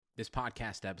This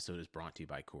podcast episode is brought to you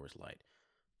by Coors Light.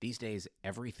 These days,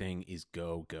 everything is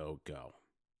go, go, go.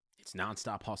 It's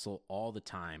nonstop hustle all the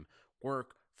time.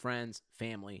 Work, friends,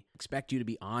 family expect you to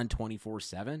be on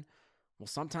 24/7. Well,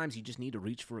 sometimes you just need to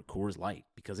reach for a Coors Light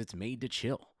because it's made to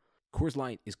chill. Coors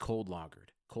Light is cold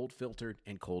lagered, cold filtered,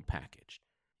 and cold packaged.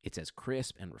 It's as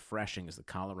crisp and refreshing as the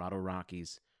Colorado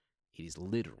Rockies. It is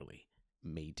literally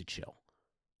made to chill.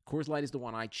 Coors Light is the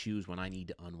one I choose when I need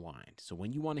to unwind. So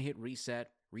when you want to hit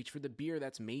reset, reach for the beer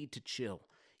that's made to chill.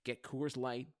 Get Coors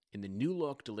Light in the new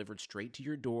look delivered straight to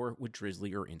your door with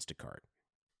Drizzly or Instacart.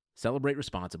 Celebrate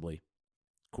responsibly.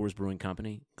 Coors Brewing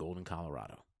Company, Golden,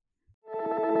 Colorado.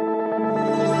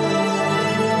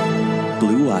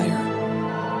 Blue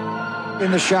Wire.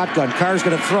 In the shotgun, Carr's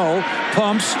going to throw,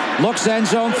 pumps, looks end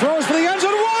zone, throws for the end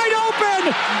zone, wide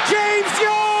open! James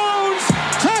Jones!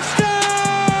 Touchdown!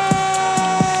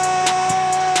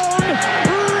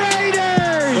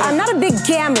 Raiders! I'm not a big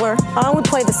gambler. I only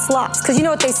play the slots. Because you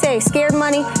know what they say, scared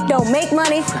money don't make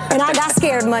money, and I got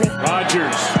scared money.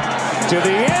 Rodgers to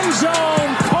the end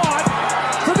zone, caught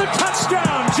for the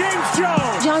touchdown, James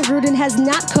Jones! Jon Gruden has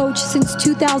not coached since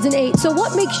 2008. So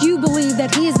what makes you believe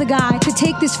that he is the guy to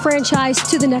take this franchise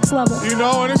to the next level? You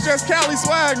know, and it's just Cali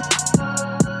swag.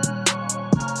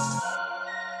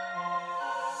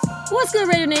 What's good,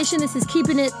 Raider Nation? This is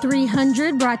Keeping It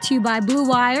 300, brought to you by Blue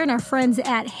Wire and our friends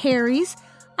at Harry's.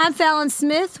 I'm Fallon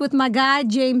Smith with my guy,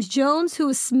 James Jones, who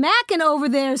is smacking over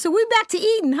there. So we're back to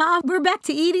eating, huh? We're back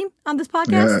to eating on this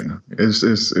podcast? Yeah,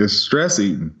 it's stress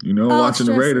eating. You know, watching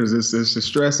the Raiders, it's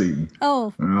stress eating.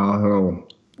 Oh.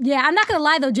 Yeah, I'm not going to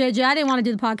lie, though, JJ. I didn't want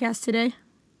to do the podcast today.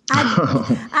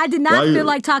 I did not feel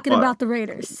like talking about the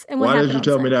Raiders. And why did you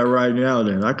tell me that right now,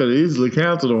 then? I could have easily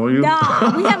canceled on you.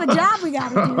 Nah, we have a job we got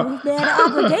to do. They had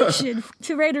an obligation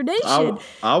to Raider Nation.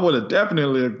 I would have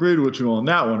definitely agreed with you on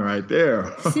that one right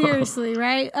there. Seriously,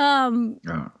 right?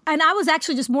 Yeah. And I was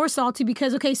actually just more salty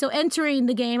because, so entering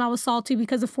the game, I was salty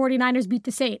because the 49ers beat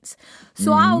the Saints.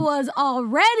 So I was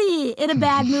already in a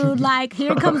bad mood, like,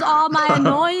 here comes all my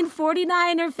annoying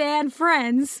 49er fan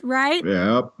friends, right?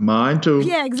 Yeah, mine too.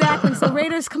 Yeah, exactly. So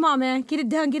Raiders, come on, man. Get it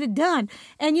done.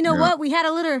 And you know what? We had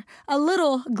a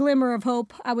little glimmer of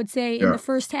hope, I would say, in the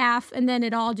first half, and then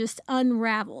it all just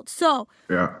unraveled. So,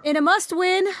 in a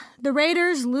must-win, the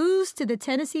Raiders lose to the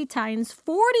Tennessee Titans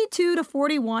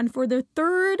 42-41 for their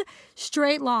third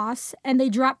straight loss, and they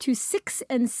drop to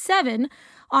 6-7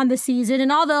 on the season.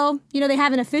 And although, they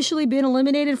haven't officially been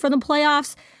eliminated from the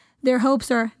playoffs, their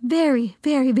hopes are very,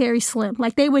 very, very slim.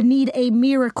 Like, they would need a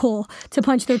miracle to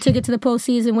punch their ticket to the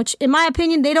postseason, which, in my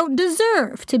opinion, they don't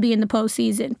deserve to be in the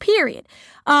postseason, period.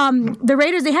 The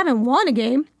Raiders, they haven't won a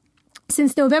game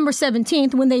since November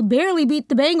 17th when they barely beat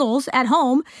the Bengals at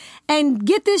home. And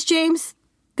get this, James,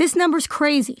 this number's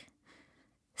crazy.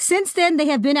 Since then, they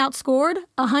have been outscored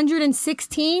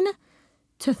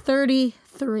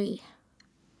 116-33.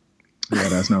 Yeah,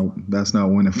 that's not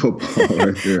winning football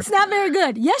right there. It's not very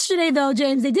good. Yesterday, though,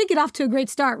 James, they did get off to a great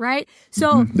start, right?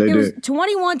 So it was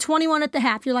 21-21 at the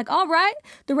half. You're like, all right,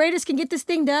 the Raiders can get this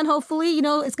thing done. Hopefully,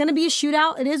 it's going to be a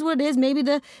shootout. It is what it is. Maybe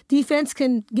the defense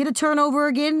can get a turnover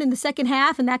again in the second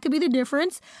half, and that could be the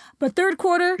difference. But third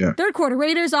quarter,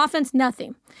 Raiders offense,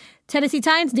 nothing. Tennessee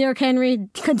Titans, Derrick Henry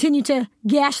continue to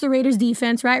gash the Raiders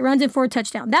defense, right? Runs in for a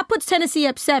touchdown. That puts Tennessee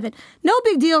up 7. No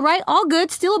big deal, right? All good.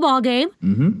 Still a ball game.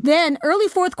 Then early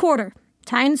fourth quarter,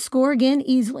 Titans score again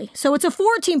easily. So it's a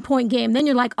 14-point game. Then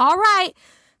you're like, all right,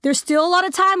 there's still a lot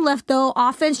of time left, though.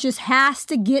 Offense just has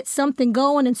to get something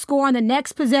going and score on the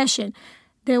next possession.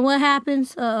 Then what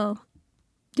happens?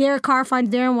 Derek Carr finds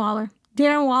Darren Waller.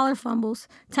 Darren Waller fumbles.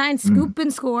 Titans scoop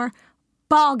and score.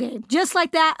 Ball game. Just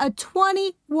like that, a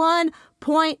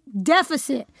 21-point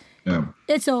deficit. Yeah.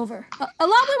 It's over. A lot went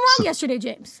wrong yesterday,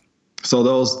 James. So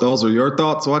those are your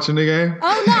thoughts watching the game?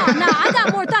 Oh, no, I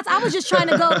got more thoughts. I was just trying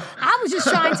to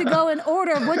go in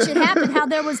order of what should happen, how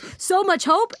there was so much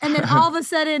hope, and then all of a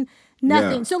sudden,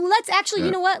 nothing. Yeah. So let's actually,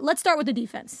 you know what? Let's start with the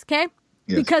defense, okay?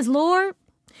 Yes. Because, Lord,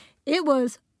 it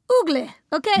was ugly,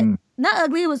 okay? Not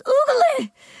ugly, it was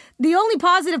ugly. The only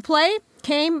positive play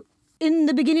came in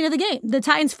the beginning of the game, the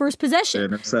Titans' first possession.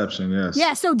 Interception, yes.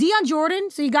 Yeah, so Deion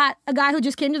Jordan, so you got a guy who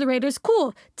just came to the Raiders.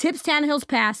 Cool. Tips Tannehill's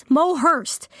pass. Mo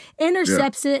Hurst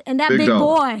intercepts it, and that big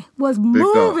boy was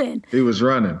moving. He was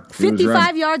running.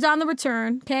 55 yards on the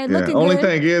return. Okay, looking Only good.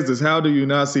 thing is how do you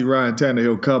not see Ryan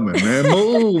Tannehill coming, man?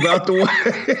 Move out the way,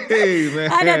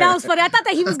 man. I know, that was funny. I thought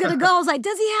that he was going to go. I was like,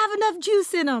 does he have enough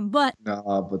juice in him? But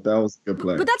but that was a good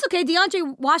play. But that's okay.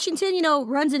 DeAndre Washington,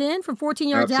 runs it in from 14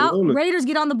 yards Absolutely. out. Raiders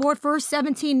get on the board first,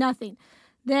 17-0.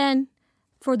 Then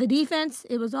for the defense,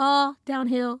 it was all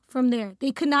downhill from there.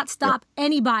 They could not stop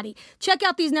anybody. Check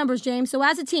out these numbers, James. So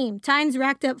as a team, Titans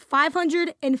racked up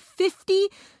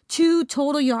 552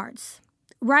 total yards.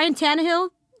 Ryan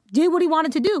Tannehill did what he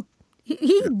wanted to do.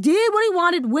 He did what he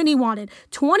wanted when he wanted.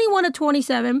 21 of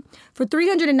 27 for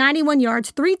 391 yards,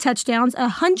 3 touchdowns,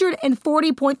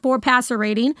 140.4 passer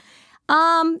rating.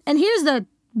 And here's the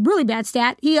really bad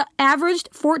stat. He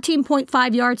averaged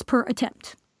 14.5 yards per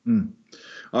attempt. All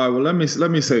right, well, let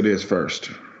me say this first,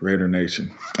 Raider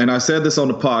Nation. And I said this on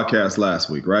the podcast last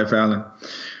week, right, Fallon?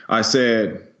 I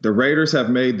said the Raiders have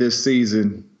made this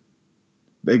season,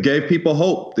 they gave people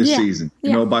hope this season,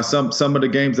 you know, by some of the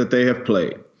games that they have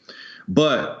played.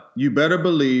 But you better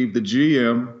believe the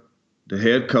GM, the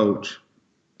head coach,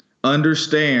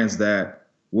 understands that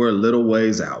we're a little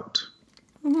ways out.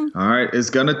 Mm-hmm. All right. It's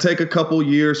going to take a couple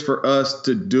years for us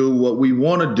to do what we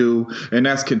want to do, and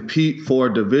that's compete for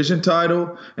a division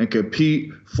title and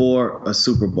compete for a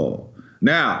Super Bowl.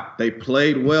 Now, they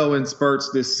played well in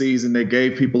spurts this season. They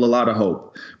gave people a lot of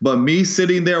hope. But me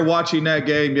sitting there watching that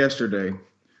game yesterday,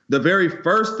 the very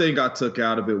first thing I took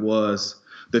out of it was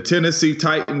the Tennessee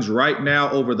Titans right now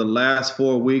over the last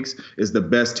 4 weeks is the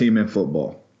best team in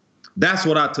football. That's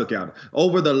what I took out.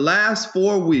 Over the last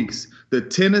 4 weeks, the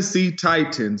Tennessee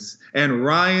Titans and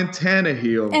Ryan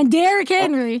Tannehill and Derrick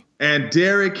Henry and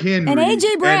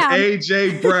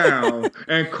AJ Brown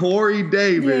and Corey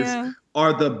Davis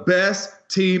are the best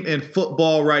team in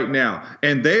football right now.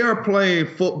 And they are playing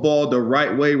football the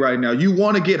right way right now. You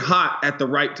want to get hot at the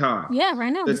right time. Yeah,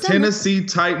 right now. The Tennessee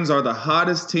Titans are the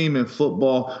hottest team in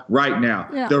football right now.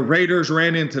 Yeah. The Raiders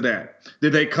ran into that.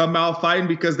 Did they come out fighting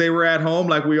because they were at home?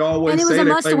 Like we always say,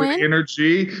 they play with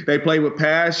energy. They play with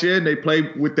passion. They play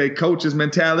with their coach's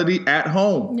mentality at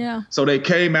home. Yeah. So they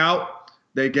came out.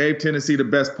 They gave Tennessee the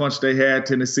best punch they had.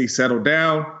 Tennessee settled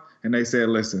down, and they said,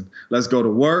 listen, let's go to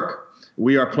work.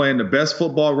 We are playing the best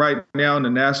football right now in the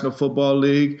National Football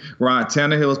League. Ryan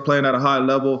Tannehill is playing at a high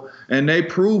level, and they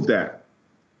proved that.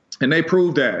 And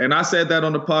I said that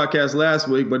on the podcast last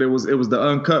week, but it was the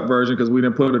uncut version because we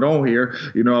didn't put it on here.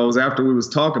 You know, it was after we was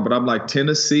talking, but I'm like,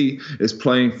 Tennessee is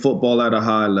playing football at a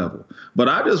high level. But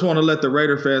I just want to let the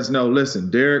Raider fans know, listen,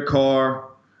 Derek Carr,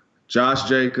 Josh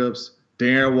Jacobs,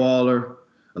 Darren Waller,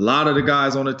 a lot of the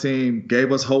guys on the team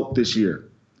gave us hope this year.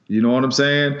 You know what I'm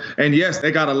saying? And yes,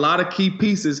 they got a lot of key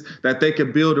pieces that they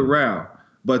can build around.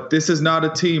 But this is not a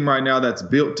team right now that's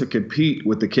built to compete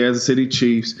with the Kansas City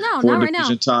Chiefs for a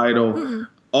division title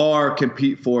or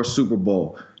compete for a Super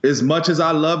Bowl. As much as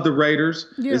I love the Raiders,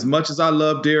 as much as I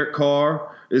love Derek Carr,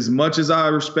 as much as I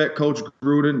respect Coach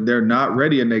Gruden, they're not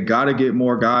ready, and they got to get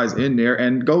more guys in there.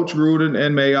 And Coach Gruden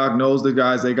and Mayock knows the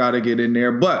guys they got to get in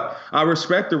there. But I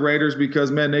respect the Raiders because,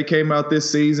 man, they came out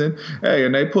this season,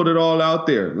 and they put it all out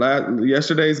there.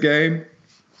 Yesterday's game,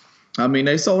 I mean,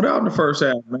 they sold out in the first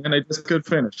half, man. They just couldn't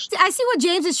finish. I see what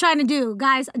James is trying to do,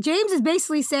 guys. James is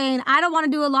basically saying, I don't want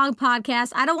to do a long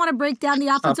podcast. I don't want to break down the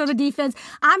offense or the defense.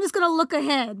 I'm just going to look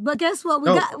ahead. But guess what? We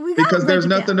got because there's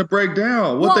nothing to break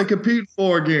down. What they compete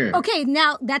for again. Okay,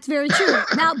 now that's very true.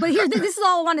 But here, this is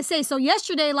all I want to say. So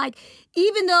yesterday,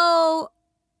 even though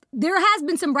there has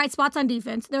been some bright spots on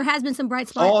defense. There has been some bright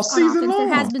spots all season long.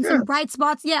 There has been some bright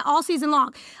spots, all season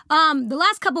long. The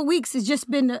last couple of weeks has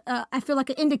just been, I feel like,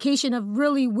 an indication of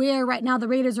really where right now the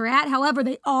Raiders are at. However,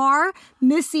 they are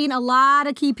missing a lot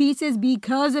of key pieces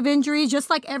because of injuries, just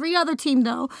like every other team,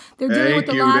 though. They're dealing with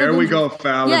a lot of injuries. There we go,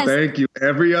 Fowler. Yes. Thank you.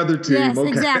 Every other team. Yes,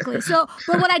 exactly. So,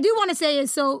 but what I do want to say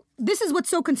is, this is what's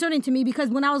so concerning to me because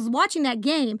when I was watching that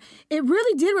game, it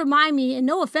really did remind me, and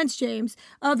no offense, James,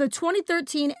 of the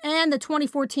 2013 and the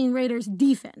 2014 Raiders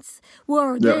defense,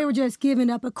 where they were just giving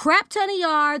up a crap ton of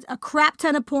yards, a crap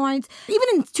ton of points. Even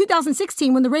in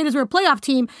 2016, when the Raiders were a playoff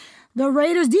team, the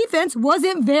Raiders' defense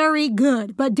wasn't very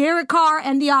good, but Derek Carr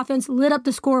and the offense lit up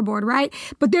the scoreboard, right?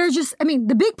 But there's just,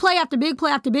 the big play after big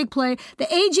play after big play.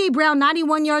 The A.J. Brown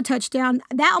 91-yard touchdown,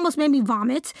 that almost made me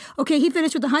vomit. Okay, he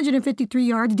finished with 153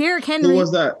 yards. Derrick Henry. Who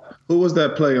was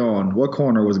that play on? What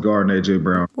corner was guarding A.J.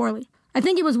 Brown? Worley. I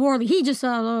think it was Worley. He just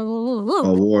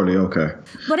Worley, okay.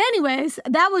 But anyways,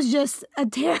 that was just a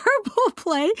terrible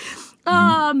play.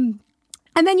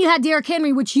 And then you had Derrick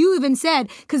Henry, which you even said,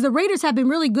 because the Raiders have been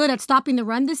really good at stopping the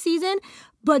run this season.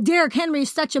 But Derrick Henry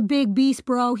is such a big beast,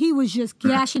 bro. He was just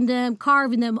gashing them,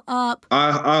 carving them up.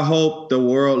 I hope the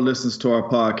world listens to our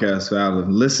podcast,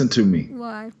 Alan. Listen to me.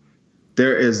 Why?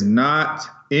 There is not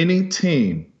any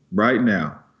team right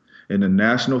now in the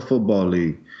National Football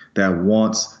League that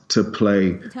wants to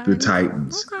play the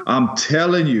Titans. Okay. I'm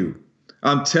telling you.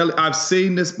 I've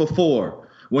seen this before.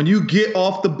 When you get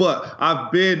off the bus, I've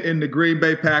been in the Green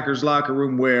Bay Packers locker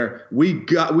room where we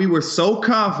were so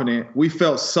confident, we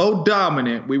felt so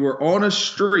dominant, we were on a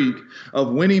streak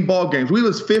of winning ball games. We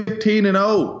was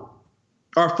 15-0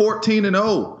 or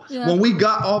 14-0. Yeah. When we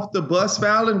got off the bus,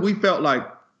 Fallon, we felt like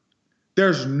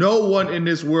there's no one in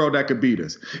this world that could beat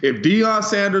us. If Deion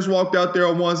Sanders walked out there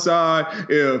on one side,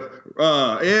 if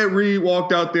Ed Reed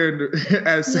walked out there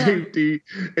at safety,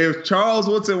 if Charles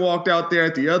Woodson walked out there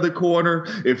at the other corner,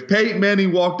 if Peyton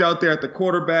Manning walked out there at the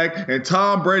quarterback and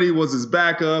Tom Brady was his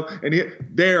backup, and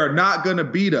they are not going to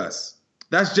beat us.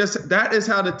 That is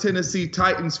how the Tennessee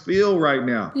Titans feel right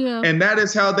now. Yeah. And that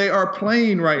is how they are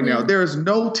playing right now. There is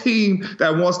no team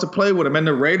that wants to play with them. And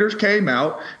the Raiders came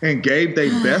out and gave their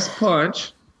best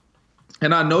punch.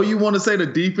 And I know you want to say the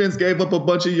defense gave up a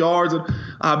bunch of yards. And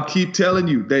I keep telling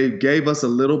you, they gave us a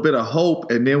little bit of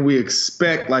hope. And then we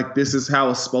expect like this is how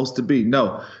it's supposed to be.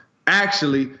 No,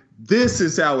 actually, this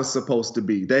is how it's supposed to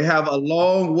be. They have a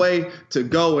long way to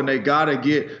go, and they got to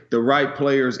get the right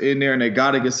players in there, and they got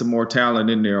to get some more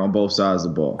talent in there on both sides of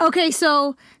the ball. Okay,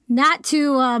 so not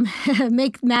to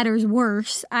make matters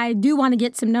worse, I do want to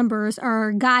get some numbers.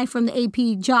 Our guy from the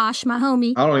AP, Josh, my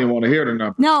homie. I don't even want to hear the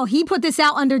numbers. No, he put this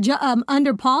out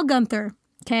under Paul Guenther,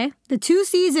 okay? The 2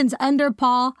 seasons under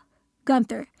Paul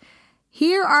Guenther.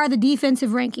 Here are the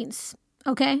defensive rankings,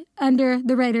 okay, under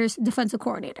the Raiders defensive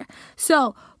coordinator.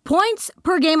 So, points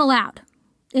per game allowed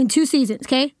in 2 seasons,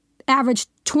 okay? Averaged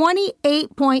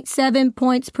 28.7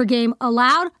 points per game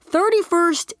allowed,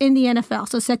 31st in the NFL,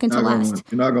 so second to last.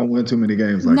 You're not going to win too many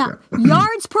games like that.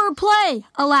 Yards per play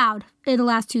allowed in the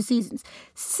last 2 seasons.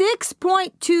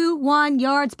 6.21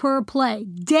 yards per play.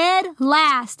 Dead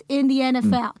last in the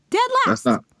NFL. Dead last.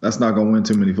 That's not going to win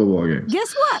too many football games.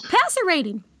 Guess what? Passer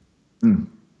rating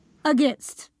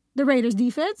against the Raiders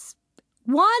defense,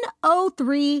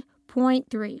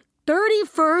 103.3.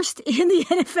 31st in the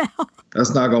NFL.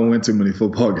 That's not going to win too many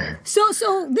football games. So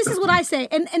this is what I say,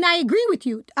 and I agree with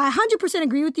you. I 100%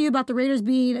 agree with you about the Raiders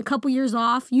being a couple years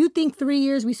off. You think 3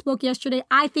 years. We spoke yesterday.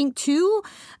 I think 2,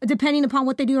 depending upon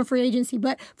what they do in free agency.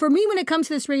 But for me, when it comes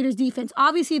to this Raiders defense,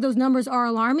 obviously those numbers are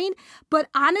alarming. But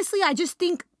honestly, I just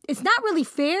think it's not really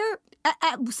fair.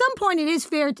 At some point, it is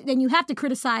fair, and you have to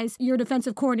criticize your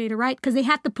defensive coordinator, right? Because they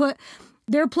have to put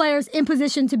their players in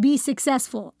position to be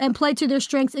successful and play to their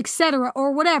strengths, etc.,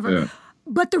 or whatever. Yeah.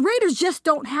 But the Raiders just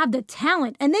don't have the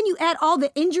talent. And then you add all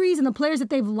the injuries and the players that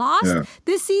they've lost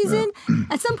this season. Yeah.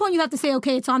 At some point, you have to say,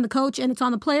 okay, it's on the coach and it's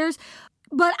on the players.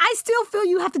 But I still feel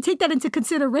you have to take that into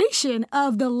consideration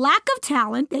of the lack of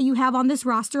talent that you have on this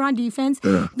roster on defense,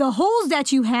 the holes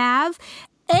that you have,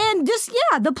 and just,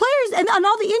 the players and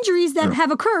all the injuries that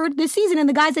have occurred this season and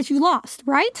the guys that you lost,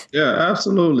 right? Yeah,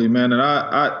 absolutely, man. And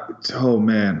I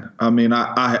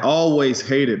always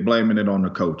hated blaming it on the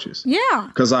coaches. Yeah.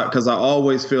 Because I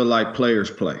always feel like players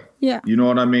play. Yeah. You know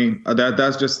what I mean?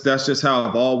 That's just how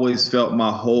I've always felt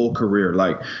my whole career.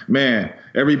 Like, man,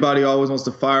 everybody always wants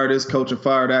to fire this coach and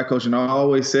fire that coach. And I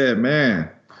always said, man,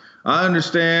 I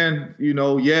understand,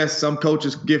 yes, some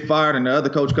coaches get fired and the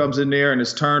other coach comes in there and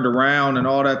it's turned around and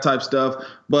all that type stuff.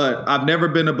 But I've never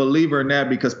been a believer in that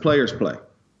because players play.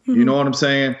 Mm-hmm. You know what I'm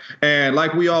saying? And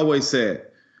like we always said,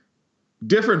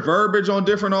 different verbiage on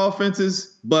different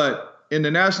offenses, but in the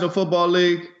National Football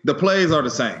League, the plays are the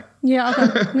same. Yeah,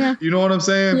 okay. Yeah. You know what I'm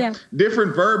saying? Yeah.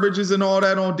 Different verbiages and all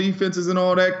that on defenses and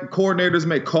all that. Coordinators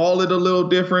may call it a little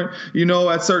different,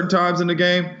 at certain times in the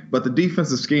game, but the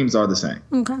defensive schemes are the same.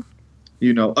 Okay.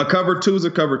 A cover 2 is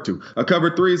a cover 2. A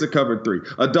cover 3 is a cover 3.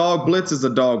 A dog blitz is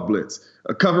a dog blitz.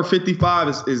 A cover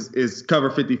 55 is cover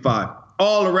 55.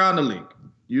 All around the league.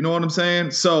 You know what I'm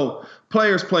saying? So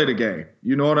players play the game.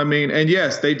 You know what I mean? And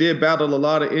yes, they did battle a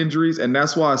lot of injuries. And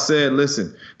that's why I said,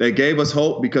 listen, they gave us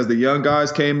hope because the young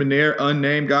guys came in there,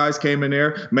 unnamed guys came in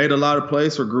there, made a lot of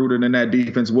plays for Gruden in that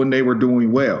defense when they were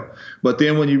doing well. But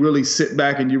then when you really sit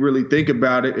back and you really think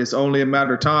about it, it's only a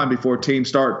matter of time before teams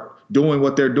start doing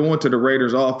what they're doing to the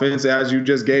Raiders offense,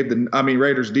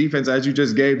 Raiders defense, as you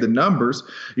just gave the numbers.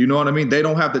 You know what I mean? They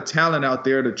don't have the talent out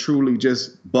there to truly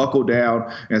just buckle down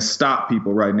and stop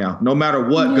people right now, no matter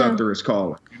what Guenther is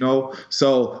calling,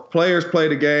 So players play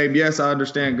the game. Yes, I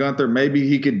understand Guenther. Maybe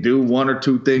he could do 1 or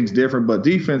 2 things different, but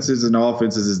defenses and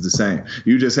offenses is the same.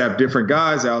 You just have different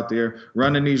guys out there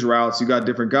running these routes. You got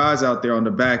different guys out there on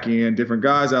the back end, different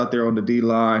guys out there on the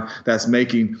D-line that's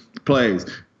making plays.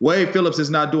 Wade Phillips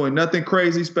is not doing nothing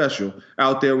crazy special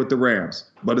out there with the Rams,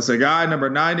 but it's a guy number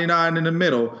 99 in the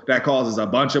middle that causes a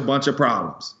bunch of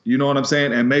problems. You know what I'm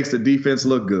saying? And makes the defense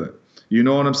look good. You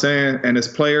know what I'm saying? And it's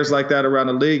players like that around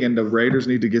the league, and the Raiders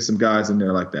need to get some guys in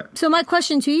there like that. So my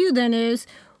question to you then is,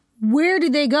 where do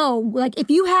they go? Like, if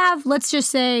you have, let's just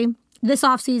say, this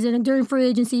offseason and during free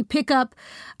agency, pick up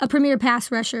a premier pass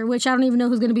rusher, which I don't even know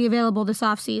who's going to be available this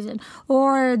offseason,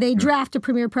 or they draft a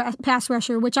premier pass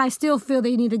rusher, which I still feel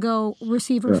they need to go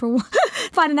receiver for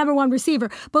find a number one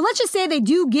receiver. But let's just say they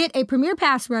do get a premier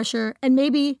pass rusher and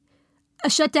maybe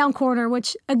a shutdown corner,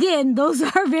 which, again, those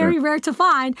are very rare to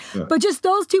find, but just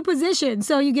those two positions.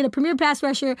 So you get a premier pass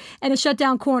rusher and a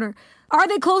shutdown corner. Are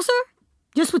they closer?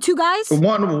 Just with two guys?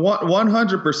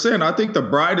 100%. I think the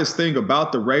brightest thing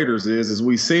about the Raiders is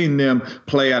we've seen them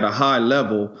play at a high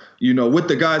level, with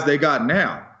the guys they got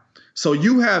now. So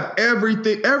you have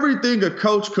everything a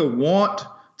coach could want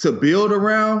to build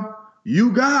around,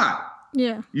 you got.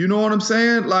 Yeah. You know what I'm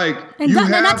saying? Like, and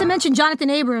not to mention Jonathan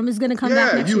Abram is going to come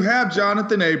back next year. Have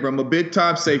Jonathan Abram, a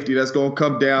big-time safety that's going to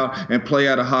come down and play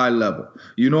at a high level.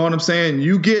 You know what I'm saying?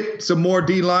 You get some more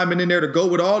D linemen in there to go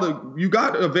with you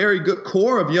got a very good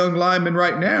core of young linemen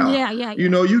right now. Yeah.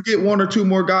 You get one or two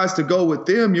more guys to go with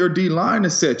them, your D line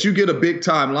is set. You get a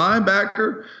big-time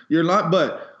linebacker,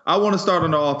 but I want to start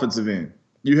on the offensive end.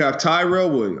 You have Tyrell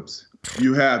Williams.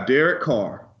 You have Derek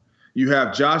Carr. You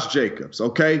have Josh Jacobs,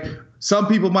 okay? Some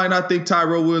people might not think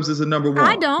Tyrell Williams is a number one.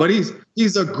 I don't. But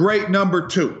he's a great number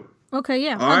two. Okay,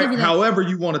 yeah. All right, however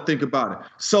you want to think about it.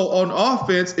 So on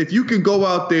offense, if you can go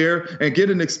out there and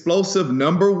get an explosive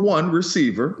number one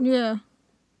receiver. Yeah.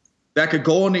 That could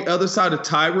go on the other side of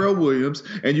Tyrell Williams,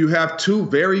 and you have two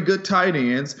very good tight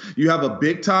ends. You have a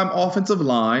big-time offensive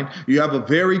line. You have a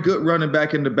very good running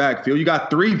back in the backfield. You got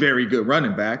three very good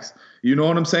running backs. You know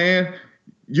what I'm saying?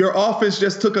 Your offense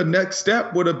just took a next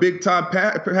step with a big-time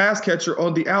pass catcher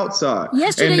on the outside.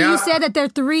 Yesterday you said that they're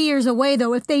 3 years away,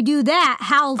 though. If they do that,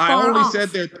 how far off?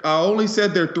 I only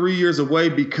said they're 3 years away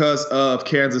because of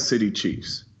Kansas City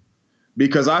Chiefs.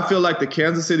 Because I feel like the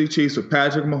Kansas City Chiefs with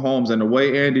Patrick Mahomes and the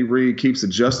way Andy Reid keeps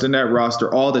adjusting that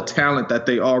roster, all the talent that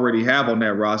they already have on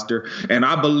that roster, and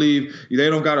I believe they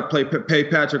don't got to pay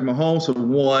Patrick Mahomes for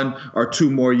 1 or 2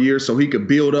 more years so he could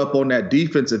build up on that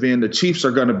defensive end. The Chiefs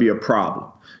are going to be a problem.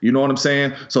 You know what I'm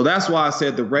saying? So that's why I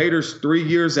said the Raiders 3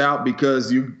 years out,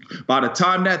 because by the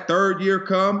time that third year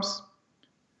comes,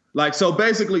 so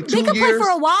basically 2 years. They could play for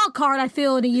a wild card, I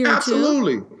feel, in a year or two.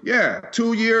 Absolutely. Yeah.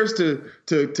 2 years to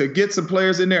get some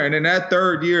players in there. And then that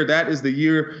third year, that is the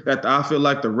year that I feel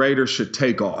like the Raiders should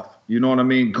take off. You know what I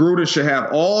mean? Gruden should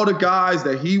have all the guys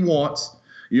that he wants.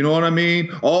 You know what I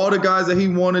mean? All the guys that he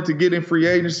wanted to get in free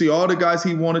agency, all the guys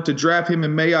he wanted to draft him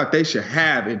in Mayock, they should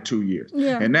have in 2 years.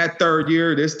 Yeah. And that third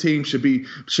year, this team should be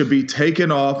taking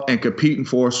off and competing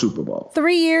for a Super Bowl.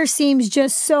 3 years seems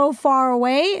just so far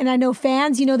away. And I know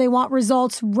fans, they want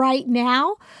results right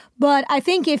now. But I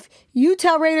think if you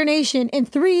tell Raider Nation in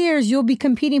 3 years you'll be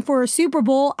competing for a Super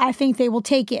Bowl, I think they will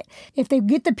take it. If they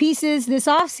get the pieces this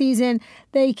offseason,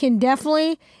 they can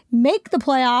definitely make the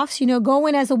playoffs, go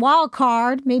in as a wild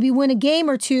card, maybe win a game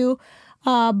or two.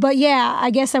 But yeah,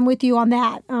 I guess I'm with you on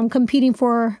that. Competing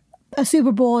for a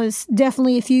Super Bowl is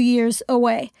definitely a few years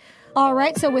away. All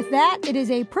right, so with that, it is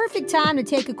a perfect time to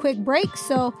take a quick break.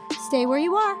 So stay where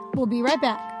you are. We'll be right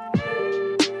back.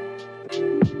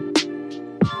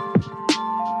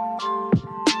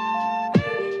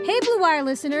 Hey, Blue Wire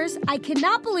listeners, I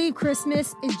cannot believe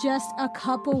Christmas is just a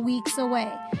couple weeks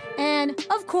away. And,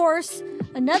 of course,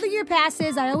 another year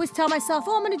passes. I always tell myself,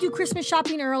 I'm going to do Christmas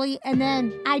shopping early, and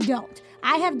then I don't.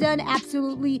 I have done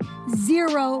absolutely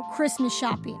zero Christmas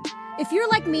shopping. If you're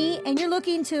like me and you're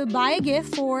looking to buy a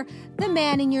gift for the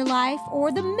man in your life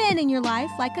or the men in your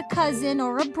life, like a cousin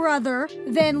or a brother,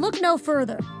 then look no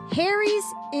further. Harry's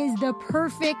is the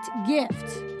perfect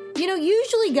gift.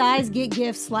 Usually guys get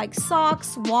gifts like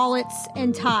socks, wallets,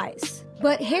 and ties.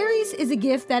 But Harry's is a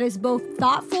gift that is both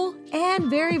thoughtful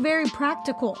and very, very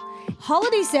practical.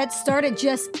 Holiday sets start at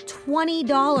just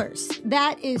 $20.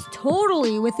 That is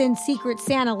totally within Secret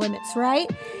Santa limits, right?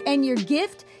 And your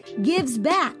gift gives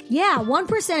back. Yeah,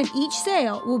 1% of each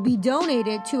sale will be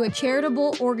donated to a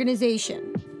charitable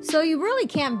organization. So you really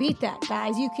can't beat that,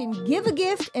 guys. You can give a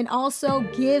gift and also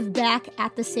give back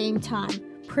at the same time.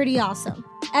 Pretty awesome.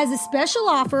 As a special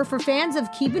offer for fans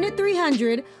of Keeping It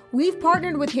 300, we've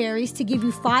partnered with Harry's to give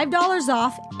you $5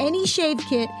 off any shave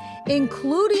kit,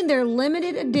 including their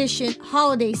limited edition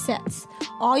holiday sets.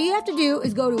 All you have to do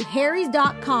is go to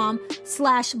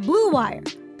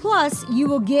harrys.com/bluewire. Plus, you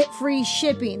will get free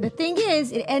shipping. The thing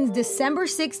is, it ends December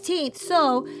 16th,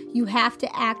 so you have to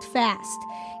act fast.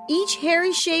 Each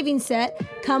Harry's shaving set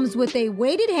comes with a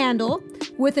weighted handle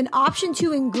with an option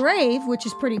to engrave, which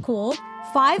is pretty cool,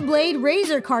 5-blade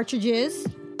razor cartridges,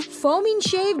 foaming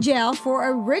shave gel for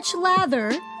a rich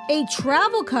lather, a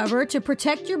travel cover to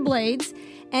protect your blades,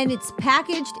 and it's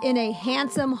packaged in a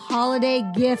handsome holiday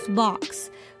gift box.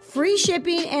 Free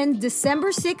shipping ends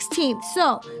December 16th,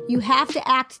 so you have to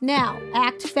act now.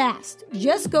 Act fast.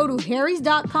 Just go to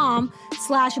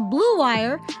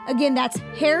harrys.com/bluewire. Again, that's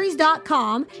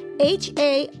harrys.com,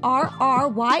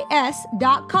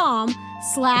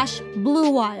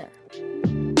 HARRYS.com/bluewire.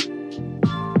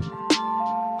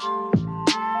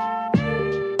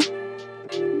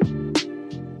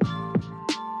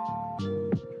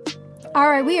 All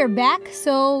right, we are back.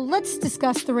 So let's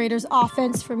discuss the Raiders'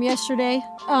 offense from yesterday.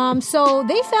 So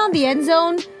they found the end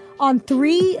zone on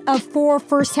 3 of 4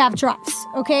 first half drives.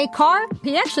 Okay, Carr,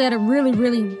 he actually had a really,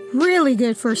 really, really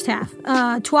good first half.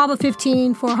 12 of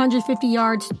 15 for 150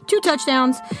 yards, 2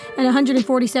 touchdowns, and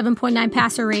 147.9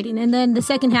 passer rating. And then the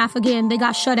second half, again, they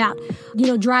got shut out.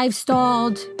 Drive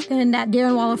stalled, and that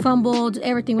Darren Waller fumbled.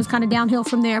 Everything was kind of downhill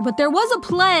from there. But there was a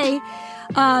play,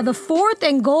 the 4th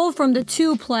and goal from the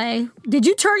 2 play. Did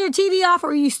you turn your TV off, or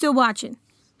are you still watching?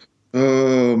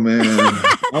 Oh, man.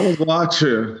 I was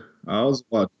watching.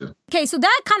 Okay, so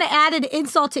that kind of added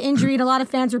insult to injury, and a lot of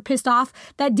fans were pissed off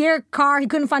that Derek Carr, he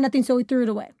couldn't find nothing, so he threw it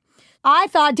away. I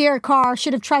thought Derek Carr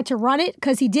should have tried to run it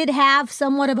because he did have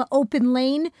somewhat of an open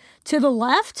lane to the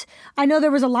left. I know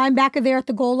there was a linebacker there at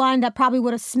the goal line that probably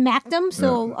would have smacked him.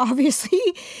 So obviously,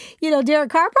 Derek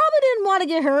Carr probably didn't want to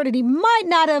get hurt, and he might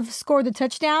not have scored the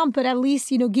touchdown, but at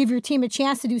least, give your team a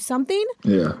chance to do something.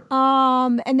 Yeah.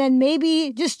 And then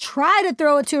maybe just try to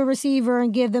throw it to a receiver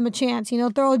and give them a chance.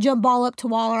 Throw a jump ball up to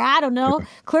Waller. I don't know.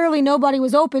 Clearly nobody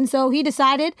was open, so he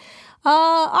decided,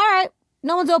 all right,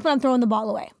 no one's open, I'm throwing the ball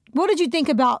away. What did you think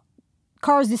about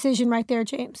Carr's decision right there,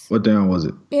 James? What down was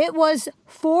it? It was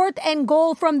 4th and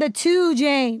goal from the 2,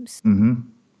 James. Mm-hmm.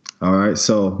 All right,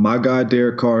 so my guy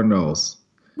Derek Carr knows.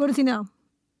 What does he know?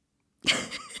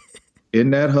 In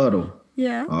that huddle.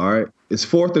 Yeah. All right, it's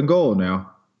 4th and goal now,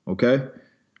 okay?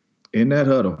 In that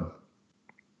huddle,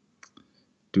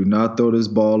 do not throw this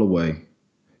ball away.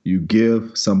 You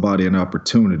give somebody an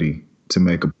opportunity to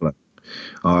make a play.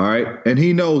 All right. And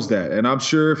he knows that. And I'm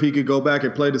sure if he could go back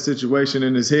and play the situation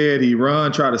in his head, he'd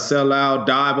run, try to sell out,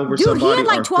 dive over somebody. Dude, he had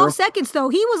like 12 seconds, though.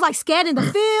 He was like scanning the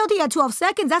field. He had 12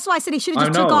 seconds. That's why I said he should have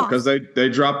just took off. Because they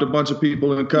dropped a bunch of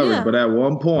people in coverage. Yeah. But at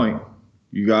one point,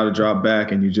 you got to drop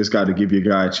back and you just got to give your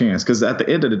guy a chance. Because at the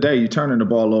end of the day, you're turning the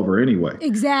ball over anyway.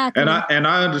 Exactly. And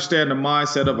I understand the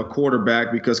mindset of a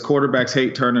quarterback because quarterbacks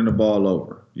hate turning the ball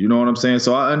over. You know what I'm saying?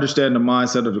 So I understand the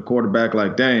mindset of the quarterback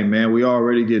like, dang, man, we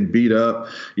already getting beat up.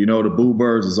 The Boo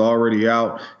Birds is already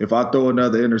out. If I throw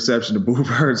another interception, the Boo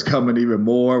Birds coming even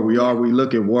more. We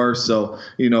looking worse. So,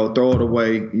 throw it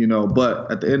away, But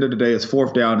at the end of the day, it's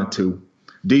 4th down and 2.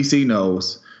 DC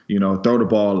knows, throw the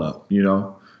ball up,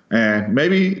 And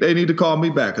maybe they need to call me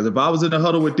back because if I was in the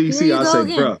huddle with DC, I'd say,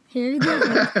 bro. Here you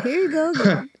go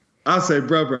again. I'd say,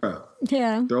 bro.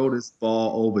 Yeah. Throw this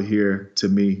ball over here to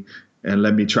me and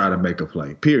let me try to make a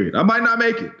play, period. I might not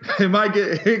make it. It might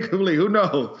get incomplete. Who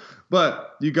knows?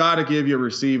 But you got to give your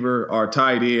receiver, our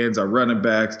tight ends, our running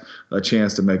backs a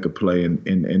chance to make a play in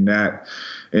that.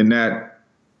 Yeah,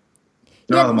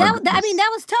 that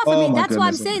was tough. That's why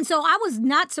I'm saying. So I was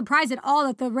not surprised at all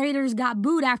that the Raiders got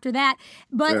booed after that.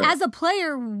 But as a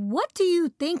player, what do you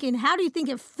think and how do you think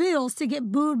it feels to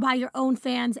get booed by your own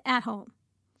fans at home?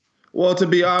 Well, to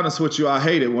be honest with you, I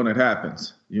hate it when it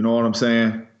happens. You know what I'm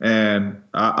saying? And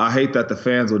I hate that the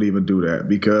fans would even do that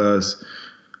because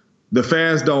the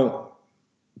fans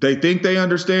they think they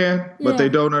understand, but they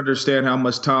don't understand how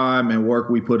much time and work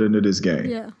we put into this game.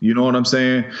 Yeah. You know what I'm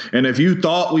saying? And if you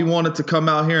thought we wanted to come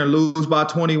out here and lose by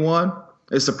 21,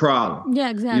 it's a problem. Yeah,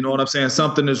 exactly. You know what I'm saying?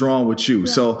 Something is wrong with you.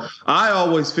 Yeah. So I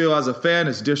always feel as a fan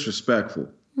it's disrespectful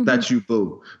that you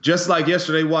boo. Just like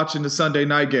yesterday watching the Sunday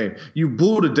night game. You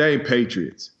boo the Dane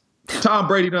Patriots. Tom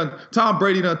Brady done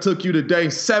took you today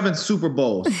 7 Super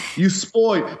Bowls. You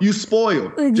spoiled.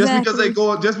 Exactly.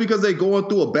 Just because they going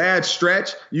through a bad stretch,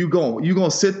 you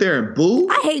gonna sit there and boo?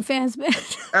 I hate fans, man.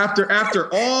 After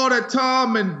all that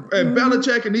Tom and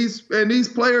Belichick and these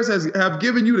players have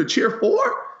given you to cheer for,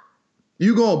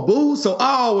 you gonna boo? So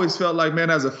I always felt like, man,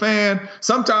 as a fan,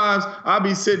 sometimes I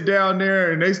be sitting down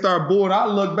there and they start booing. I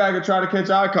look back and try to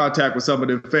catch eye contact with some of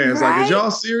the fans. Right? Like, is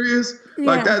y'all serious? Yeah.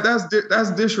 Like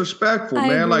that's disrespectful,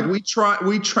 man. Like we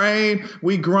train,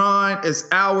 we grind. It's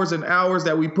hours and hours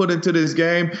that we put into this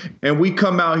game, and we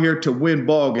come out here to win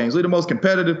ball games. We're the most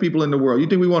competitive people in the world. You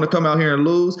think we want to come out here and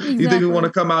lose? Exactly. You think we want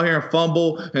to come out here and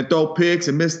fumble and throw picks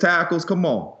and miss tackles? Come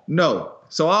on, no.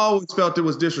 So I always felt it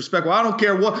was disrespectful. I don't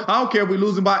care if we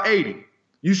losing by 80.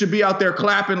 You should be out there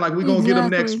clapping like we're going to get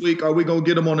them next week or we're going to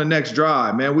get them on the next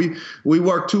drive, man. We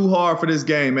work too hard for this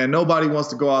game, man. Nobody wants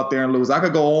to go out there and lose. I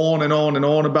could go on and on and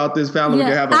on about this family.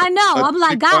 Yeah, I know. I'm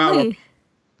like, golly.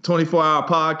 24-hour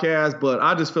podcast, but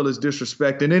I just feel it's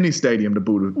disrespect in any stadium to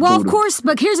boo. Well, of course,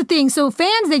 but here's the thing. So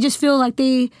fans, they just feel like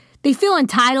they feel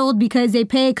entitled because they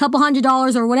pay a couple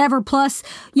 $100s or whatever plus,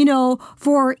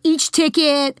 for each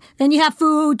ticket. Then you have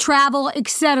food, travel,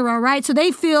 etc. Right? So they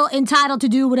feel entitled to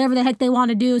do whatever the heck they want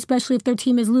to do, especially if their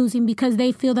team is losing because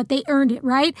they feel that they earned it,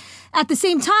 right? At the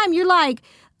same time, you're like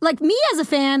me as a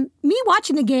fan, me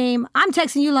watching the game, I'm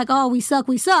texting you like, oh, we suck.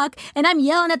 And I'm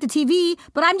yelling at the TV,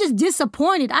 but I'm just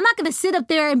disappointed. I'm not going to sit up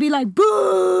there and be like,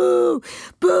 boo,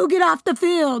 get off the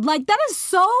field. Like, that is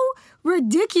so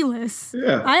ridiculous.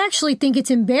 Yeah. I actually think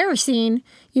it's embarrassing,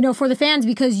 for the fans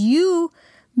because you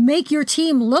make your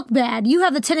team look bad. You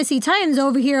have the Tennessee Titans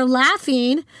over here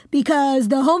laughing because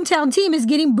the hometown team is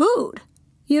getting booed.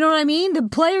 You know what I mean? The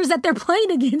players that they're playing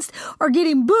against are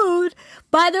getting booed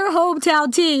by their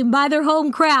hometown team, by their home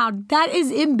crowd. That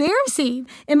is embarrassing.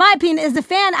 In my opinion, as a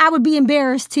fan, I would be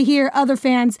embarrassed to hear other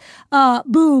fans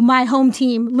boo my home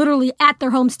team literally at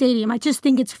their home stadium. I just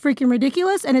think it's freaking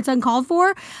ridiculous and it's uncalled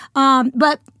for.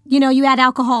 But, you add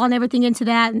alcohol and everything into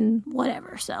that and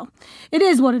whatever. So it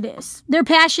is what it is. They're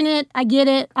passionate. I get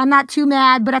it. I'm not too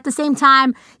mad. But at the same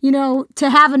time, to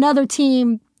have another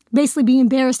team basically being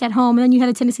embarrassed at home, and then you had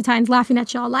the Tennessee Titans laughing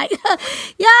at y'all like,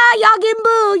 yeah, y'all getting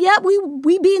booed. Yep,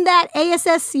 we being that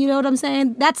ASS, you know what I'm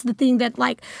saying? That's the thing that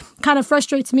kind of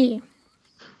frustrates me.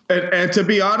 And to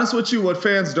be honest with you, what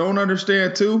fans don't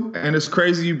understand too, and it's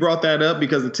crazy you brought that up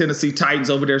because the Tennessee Titans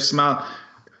over there smile.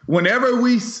 Whenever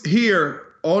we hear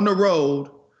on the road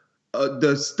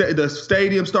the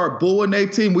stadium start booing their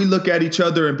team, we look at each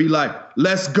other and be like,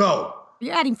 let's go.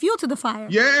 You're adding fuel to the fire.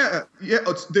 Yeah.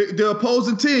 The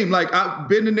opposing team, like I've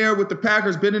been in there with the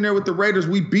Packers, been in there with the Raiders.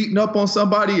 We beating up on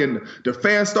somebody and the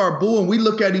fans start booing. We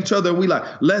look at each other and we like,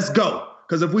 let's go.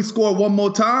 Because if we score one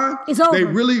more time, it's over. They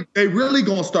really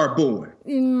gonna start booing.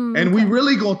 And we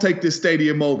really gonna take this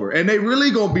stadium over. And they really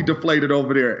gonna be deflated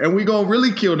over there. And we gonna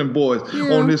really kill them boys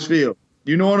on this field.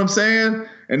 You know what I'm saying?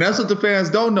 And that's what the fans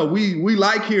don't know. We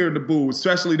like hearing the boo,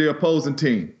 especially the opposing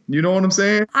team. You know what I'm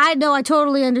saying? I know. I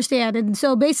totally understand. And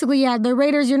so basically, yeah, the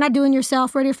Raiders, you're not doing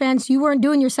yourself, Raider fans, you weren't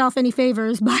doing yourself any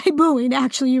favors by booing.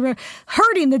 Actually, you were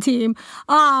hurting the team.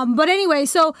 But anyway,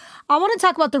 so I want to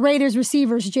talk about the Raiders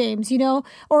receivers, James,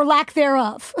 or lack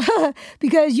thereof.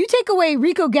 Because you take away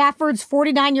Rico Gafford's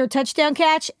 49-yard touchdown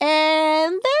catch,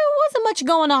 and there wasn't much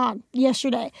going on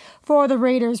yesterday for the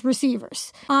Raiders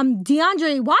receivers.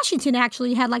 DeAndre Washington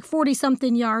actually had like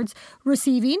 40-something yards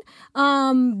receiving.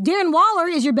 Darren Waller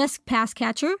is your best pass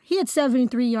catcher. He had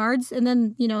 73 yards. And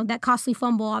then, that costly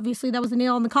fumble, obviously, that was the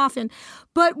nail in the coffin.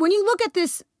 But when you look at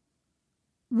this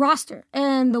roster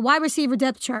and the wide receiver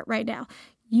depth chart right now,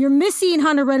 you're missing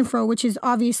Hunter Renfrow, which is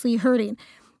obviously hurting.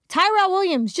 Tyrell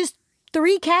Williams, just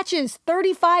 3 catches,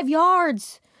 35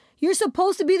 yards. You're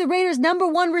supposed to be the Raiders'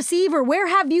 #1 receiver. Where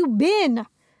have you been?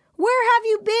 Where have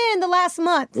you been the last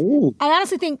month? Ooh. I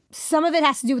honestly think some of it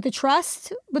has to do with the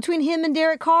trust between him and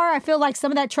Derek Carr. I feel like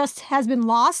some of that trust has been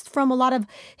lost from a lot of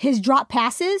his drop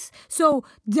passes. So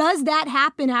does that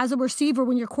happen as a receiver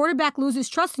when your quarterback loses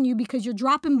trust in you because you're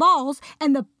dropping balls?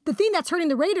 And the thing that's hurting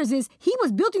the Raiders is he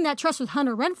was building that trust with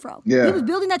Hunter Renfrow. Yeah. He was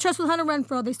building that trust with Hunter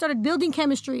Renfrow. They started building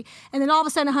chemistry, and then all of a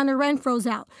sudden Hunter Renfrow's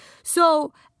out.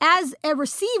 So as a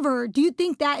receiver, do you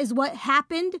think that is what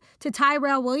happened to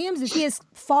Tyrell Williams? Is he has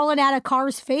fallen out of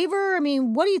Carr's favor? I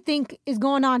mean, what do you think is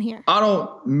going on here?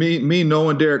 Me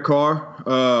knowing Derek Carr,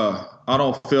 I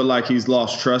don't feel like he's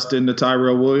lost trust in the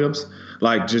Tyrell Williams.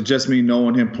 Like just me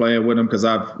knowing him, playing with him, because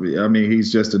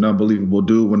he's just an unbelievable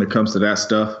dude when it comes to that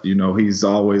stuff. He's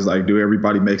always like, dude,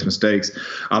 everybody makes mistakes.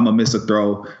 I'm going to miss a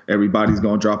throw. Everybody's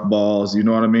going to drop balls. You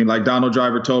know what I mean? Like Donald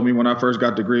Driver told me when I first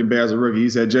got to Green Bay as a rookie, he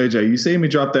said, JJ, you see me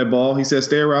drop that ball? He said,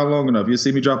 stay around long enough. You'll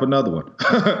see me drop another one.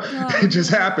 It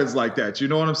just happens like that. You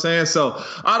know what I'm saying? So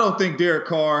I don't think Derek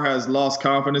Carr has lost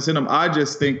confidence in him. I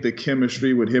just think the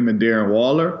chemistry with him and Darren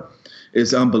Waller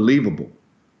is unbelievable.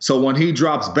 So when he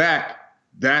drops back,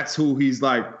 that's who he's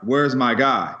like, where's my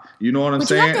guy? You know what I'm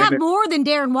saying? But you have to have more than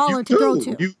Darren Waller to throw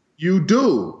to. You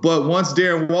do. But once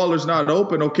Darren Waller's not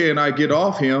open, okay, and I get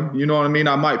off him, you know what I mean?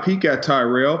 I might peek at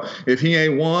Tyrell. If he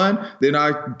ain't one, then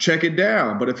I check it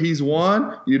down. But if he's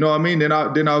one, you know what I mean? Then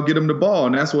I'll get him the ball.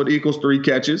 And that's what equals 3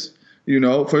 catches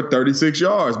for 36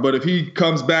 yards. But if he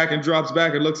comes back and drops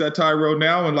back and looks at Tyrell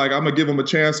now and like, I'm going to give him a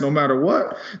chance no matter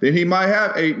what, then he might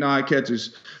have 8-9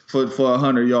 catches for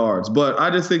 100 yards. But I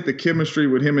just think the chemistry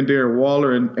with him and Darren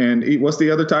Waller and what's the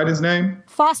other tight end's name?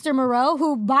 Foster Moreau,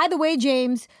 who, by the way,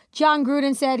 James, John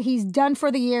Gruden said he's done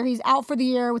for the year. He's out for the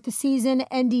year with the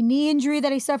season-ending knee injury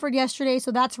that he suffered yesterday,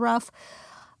 so that's rough.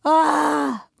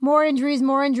 More injuries.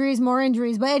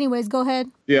 But anyways, go ahead.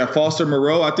 Yeah, Foster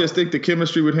Moreau. I just think the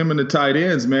chemistry with him and the tight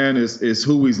ends, man, is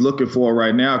who he's looking for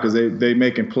right now because they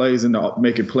making plays in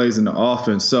the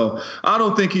offense. So I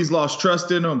don't think he's lost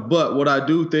trust in them. But what I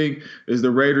do think is the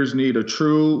Raiders need a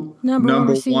true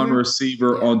number one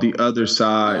receiver on the other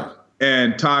side. Yeah.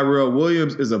 And Tyrell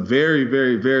Williams is a very,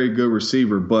 very, very good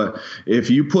receiver. But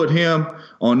if you put him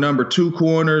on number 2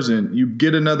 corners and you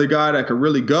get another guy that could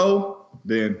really go,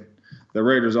 then the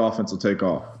Raiders' offense will take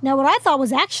off. Now, what I thought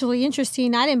was actually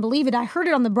interesting, I didn't believe it. I heard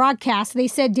it on the broadcast. They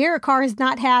said Derek Carr has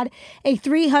not had a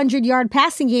 300-yard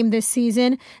passing game this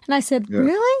season. And I said,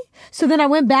 Really? So then I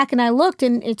went back and I looked,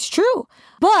 and it's true.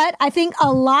 But I think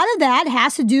a lot of that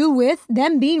has to do with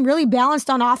them being really balanced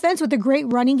on offense with a great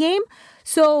running game.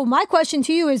 So my question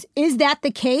to you is that the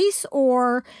case,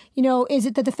 or, is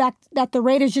it that the fact that the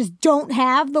Raiders just don't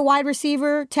have the wide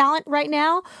receiver talent right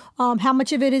now? How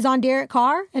much of it is on Derek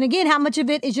Carr? And again, how much of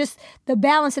it is just the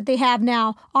balance that they have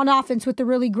now on offense with the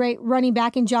really great running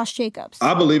back in Josh Jacobs?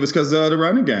 I believe it's because of the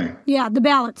running game. Yeah, the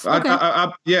balance. Okay.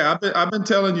 I've been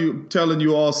telling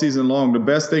you all season long, the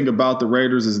best thing about the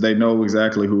Raiders is they know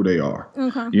exactly who they are.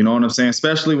 Okay. You know what I'm saying?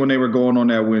 Especially when they were going on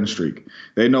that win streak.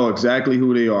 They know exactly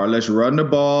who they are. Let's run the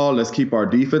ball. Let's keep our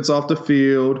defense off the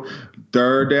field.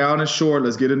 3rd down and short.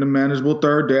 Let's get into manageable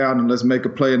 3rd down and let's make a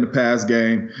play in the pass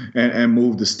game and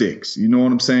move the sticks. You know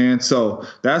what I'm saying? So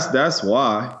that's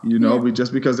why,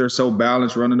 just because they're so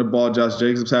balanced running the ball. Josh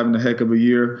Jacobs having a heck of a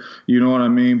year. You know what I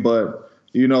mean? But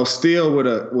still with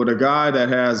a guy that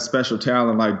has special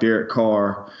talent like Derek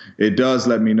Carr, it does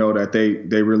let me know that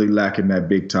they really lacking that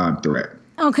big time threat.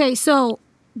 Okay, so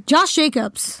Josh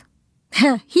Jacobs,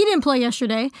 he didn't play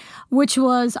yesterday, which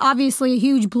was obviously a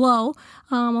huge blow.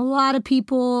 A lot of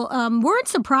people weren't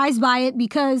surprised by it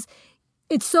because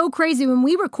it's so crazy. When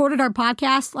we recorded our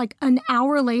podcast, like an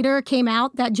hour later, it came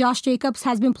out that Josh Jacobs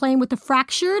has been playing with a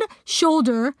fractured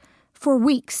shoulder for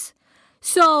weeks.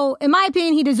 So, in my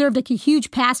opinion, he deserved a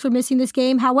huge pass for missing this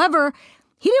game. However,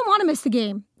 he didn't want to miss the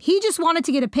game. He just wanted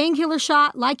to get a painkiller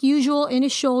shot, like usual, in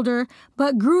his shoulder,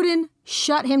 but Gruden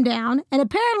shut him down, and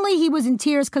apparently he was in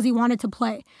tears because he wanted to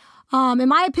play. In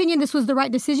my opinion, this was the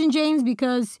right decision, James,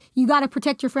 because you got to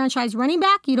protect your franchise running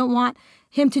back. You don't want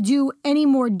him to do any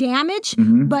more damage,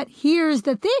 but here's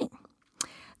the thing.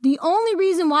 The only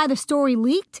reason why the story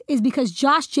leaked is because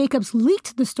Josh Jacobs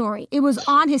leaked the story. It was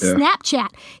on his Snapchat.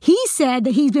 He said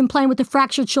that he's been playing with a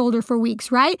fractured shoulder for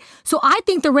weeks, right? So I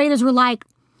think the Raiders were like,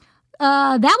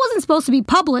 that wasn't supposed to be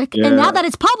public. Yeah. And now that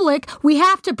it's public, we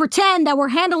have to pretend that we're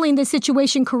handling this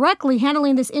situation correctly,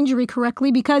 handling this injury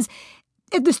correctly, because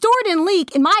if the story didn't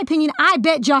leak, in my opinion, I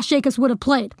bet Josh Jacobs would have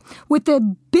played. With the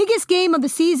biggest game of the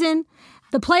season,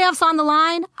 the playoffs on the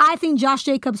line, I think Josh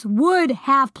Jacobs would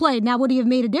have played. Now, would he have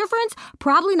made a difference?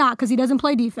 Probably not, because he doesn't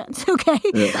play defense, okay?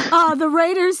 Yeah. The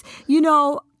Raiders,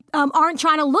 aren't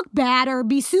trying to look bad or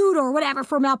be sued or whatever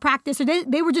for malpractice. Or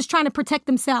they were just trying to protect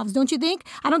themselves, don't you think?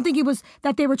 I don't think it was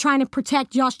that they were trying to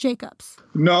protect Josh Jacobs.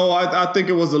 No, I think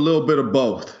it was a little bit of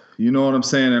both. You know what I'm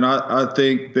saying? And I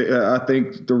think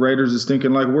the Raiders is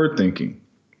thinking like we're thinking.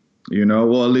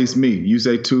 Well, at least me. You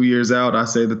say 2 years out, I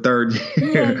say the 3rd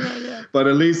year. Yeah. But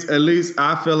at least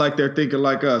I feel like they're thinking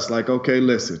like us. Like, okay,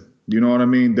 listen. You know what I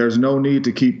mean? There's no need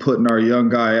to keep putting our young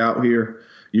guy out here.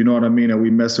 You know what I mean? And we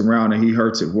mess around and he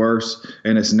hurts it worse.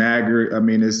 And it's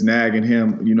nagging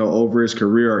him, over his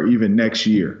career or even next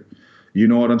year. You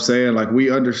know what I'm saying? Like,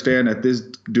 we understand that this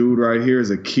dude right here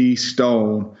is a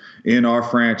keystone in our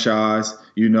franchise,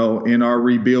 in our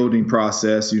rebuilding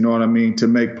process, you know what I mean, to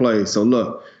make plays. So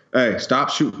look, hey, stop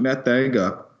shooting that thing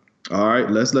up. All right,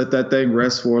 let's let that thing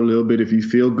rest for a little bit. If you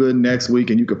feel good next week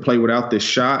and you could play without this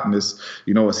shot and it's,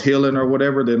 it's healing or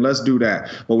whatever, then let's do that.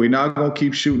 But we're not going to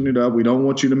keep shooting it up. We don't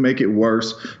want you to make it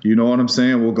worse. You know what I'm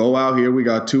saying? We'll go out here. We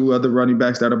got 2 other running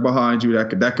backs that are behind you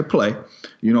that could play.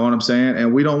 You know what I'm saying?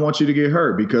 And we don't want you to get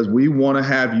hurt because we want to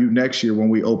have you next year when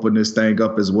we open this thing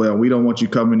up as well. We don't want you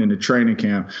coming into training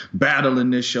camp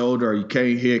battling this shoulder or you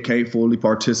can't fully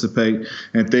participate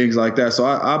and things like that. So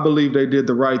I believe they did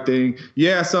the right thing.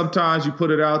 Yeah, sometimes you put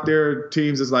it out there,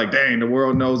 teams is like, dang, the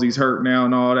world knows he's hurt now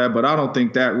and all that. But I don't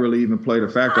think that really even played a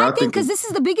factor. I think because this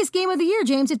is the biggest game of the year,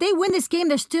 James. If they win this game,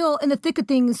 they're still in the thick of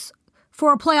things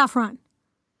for a playoff run.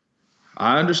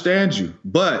 I understand you,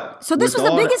 but so this was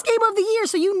the biggest game of the year.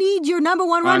 So you need your number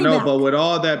one running back. I know, but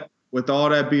with all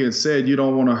that being said, you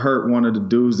don't want to hurt one of the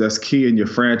dudes that's key in your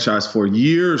franchise for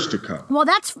years to come. Well,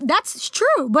 that's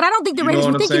true, but I don't think the Raiders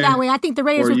were thinking that way. I think the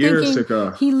Raiders were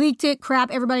thinking he leaked it. Crap,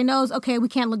 everybody knows. Okay, we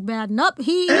can't look bad. Nope,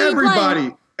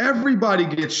 everybody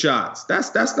gets shots.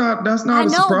 That's not a surprise. I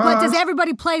know, but does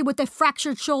everybody play with a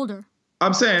fractured shoulder?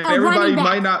 I'm saying everybody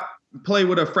might not play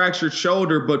with a fractured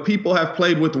shoulder, but people have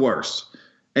played with worse.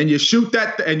 And you shoot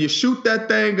that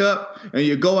thing up and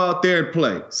you go out there and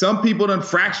play. Some people done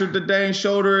fractured the dang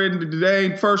shoulder in the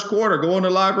dang first quarter, go in the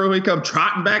locker room, he come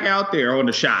trotting back out there on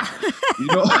the shot. You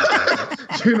know,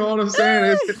 you know what I'm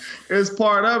saying? It's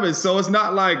part of it. So it's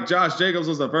not like Josh Jacobs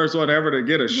was the first one ever to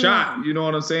get a shot, you know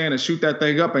what I'm saying, and shoot that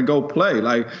thing up and go play.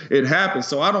 Like, it happened.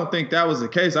 So I don't think that was the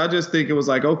case. I just think it was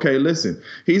like, okay, listen,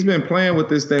 he's been playing with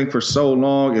this thing for so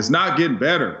long. It's not getting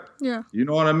better. Yeah. You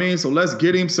know what I mean? So let's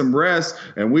get him some rest,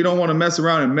 and we don't want to mess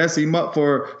around and mess him up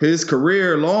for his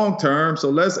career long term. So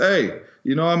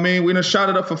you know what I mean? We done shot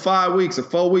it up for 5 weeks or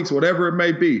 4 weeks, whatever it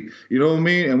may be. You know what I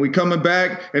mean? And we coming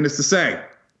back and it's the same.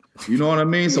 You know what I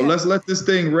mean? So let's let this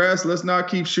thing rest. Let's not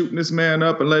keep shooting this man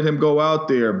up and let him go out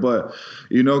there. But,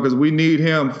 you know, because we need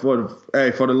him for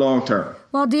the long term.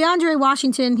 Well, DeAndre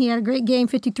Washington, he had a great game,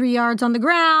 53 yards on the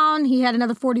ground. He had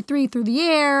another 43 through the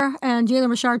air. And Jalen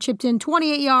Richard chipped in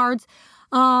 28 yards.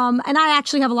 And I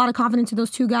actually have a lot of confidence in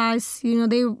those two guys. You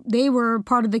know, they were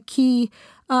part of the key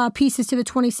pieces to the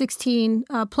 2016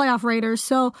 playoff Raiders.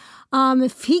 So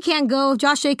if he can't go,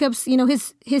 Josh Jacobs, you know,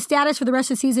 his status for the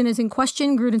rest of the season is in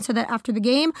question. Gruden said that after the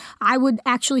game. I would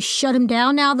actually shut him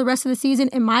down now the rest of the season.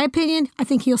 In my opinion, I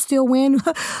think he'll still win,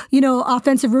 you know,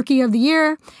 Offensive Rookie of the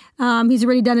Year. He's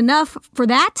already done enough for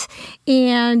that.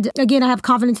 And again, I have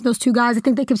confidence in those two guys. I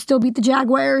think they could still beat the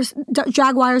Jaguars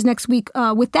next week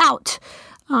without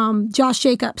Josh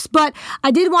Jacobs. But I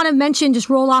did want to mention, just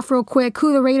roll off real quick,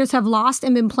 who the Raiders have lost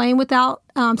and been playing without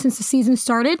since the season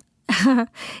started.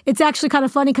 It's actually kind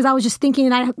of funny because I was just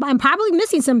thinking, and I'm probably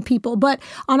missing some people, but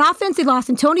on offense, they lost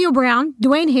Antonio Brown,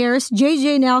 Dwayne Harris,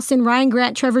 J.J. Nelson, Ryan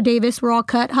Grant, Trevor Davis were all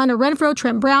cut. Hunter Renfrow,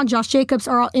 Trent Brown, Josh Jacobs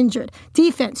are all injured.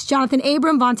 Defense, Jonathan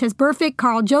Abram, Vontaze Burfict,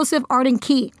 Carl Joseph, Arden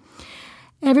Key.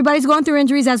 Everybody's going through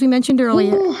injuries, as we mentioned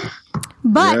earlier. Ooh.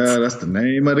 But yeah, that's the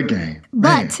name of the game.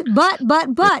 But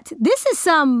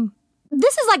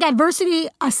this is like adversity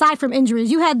aside from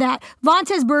injuries. You had that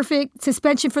Vontaze Burfict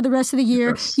suspension for the rest of the year.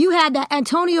 Yes. You had that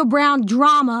Antonio Brown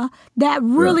drama that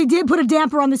really did put a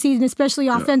damper on the season, especially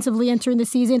offensively entering the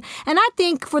season. And I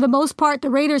think for the most part, the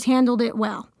Raiders handled it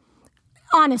well.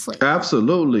 Honestly.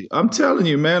 Absolutely. I'm telling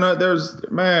you, man, I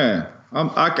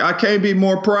can't be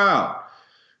more proud.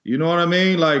 You know what I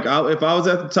mean? Like, if I was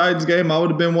at the Titans game, I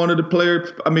would have been one of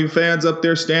the fans up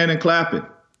there standing, clapping.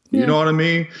 You know what I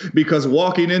mean? Because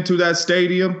walking into that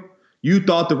stadium, you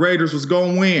thought the Raiders was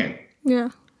going to win. Yeah.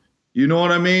 You know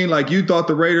what I mean? Like, you thought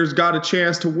the Raiders got a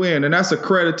chance to win. And that's a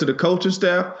credit to the coaching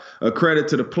staff, a credit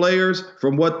to the players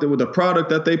from the product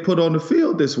that they put on the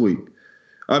field this year.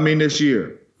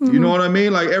 Mm-hmm. You know what I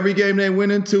mean? Like, every game they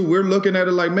went into, we're looking at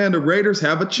it like, man, the Raiders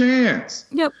have a chance.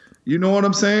 Yep. You know what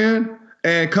I'm saying?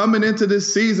 And coming into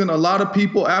this season, a lot of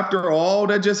people, after all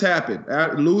that just happened,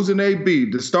 losing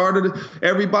AB,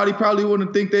 everybody probably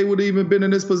wouldn't think they would have even been in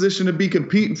this position to be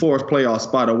competing for a playoff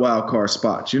spot, a wild card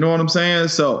spot. You know what I'm saying?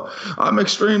 So I'm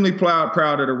extremely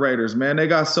proud of the Raiders, man. They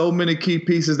got so many key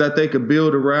pieces that they could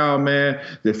build around, man.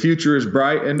 The future is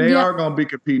bright, and they are going to be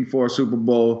competing for a Super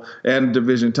Bowl and a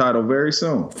division title very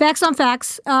soon. Facts on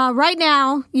facts. Right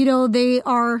now, you know, they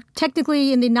are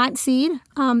technically in the 9th seed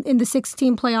in the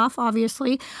 16 playoff, obviously.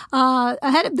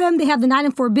 Ahead of them, they have the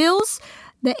 9-4 Bills,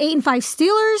 the 8-5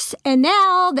 Steelers, and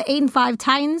now the 8-5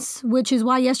 Titans, which is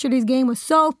why yesterday's game was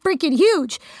so freaking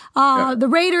huge. The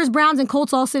Raiders, Browns, and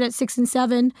Colts all sit at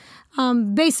 6-7.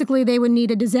 Basically, they would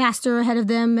need a disaster ahead of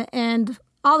them and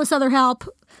all this other help.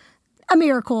 A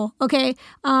miracle, okay?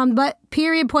 But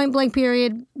period, point blank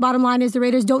period, bottom line is the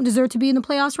Raiders don't deserve to be in the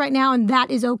playoffs right now, and that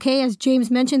is okay. As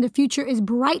James mentioned, the future is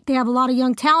bright. They have a lot of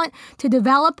young talent to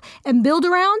develop and build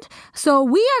around. So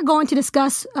we are going to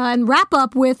discuss and wrap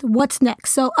up with what's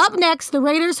next. So up next, the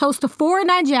Raiders host the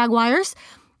 4-9 Jaguars.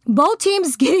 Both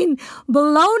teams getting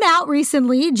blown out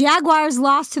recently. Jaguars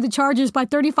lost to the Chargers by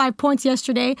 35 points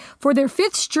yesterday for their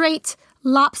 5th straight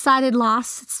lopsided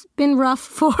loss. It's been rough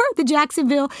for the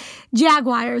Jacksonville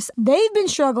Jaguars. They've been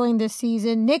struggling this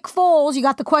season. Nick Foles, you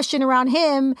got the question around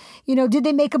him. You know, did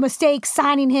they make a mistake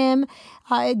signing him?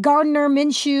 Gardner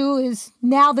Minshew is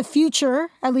now the future.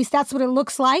 At least that's what it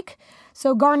looks like.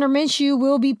 So Gardner Minshew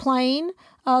will be playing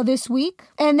this week.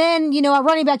 And then, you know, at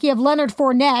running back, you have Leonard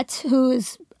Fournette, who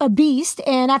is a beast.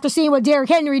 And after seeing what Derrick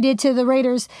Henry did to the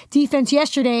Raiders defense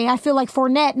yesterday, I feel like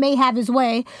Fournette may have his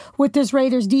way with this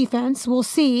Raiders defense. We'll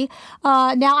see.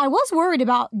 Now, I was worried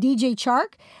about DJ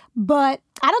Chark, but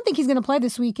I don't think he's going to play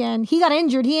this weekend. He got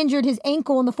injured. He injured his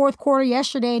ankle in the fourth quarter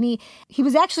yesterday, and he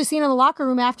was actually seen in the locker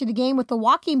room after the game with the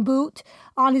walking boot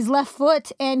on his left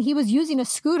foot, and he was using a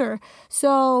scooter.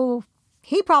 So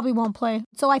he probably won't play.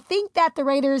 So I think that the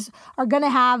Raiders are going to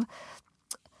have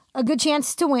a good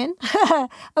chance to win,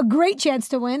 a great chance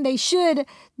to win. They should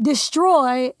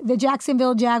destroy the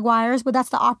Jacksonville Jaguars, but that's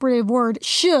the operative word,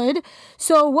 should.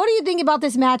 So what do you think about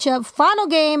this matchup? Final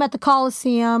game at the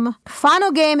Coliseum,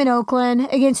 final game in Oakland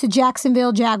against the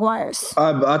Jacksonville Jaguars.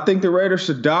 I think the Raiders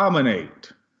should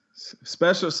dominate,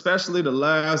 especially the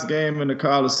last game in the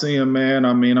Coliseum, man.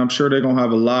 I mean, I'm sure they're going to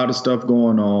have a lot of stuff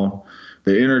going on.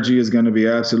 The energy is going to be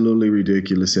absolutely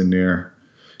ridiculous in there.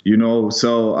 You know,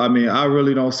 so, I mean, I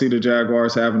really don't see the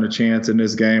Jaguars having a chance in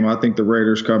this game. I think the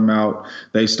Raiders come out,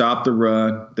 they stop the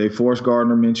run, they force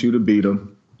Gardner Minshew to beat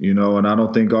them, you know, and I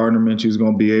don't think Gardner Minshew is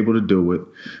going to be able to do it.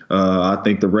 I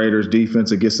think the Raiders defense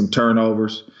will get some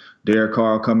turnovers. Derek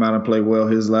Carr will come out and play well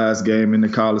his last game in the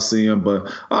Coliseum,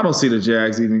 but I don't see the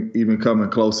Jags even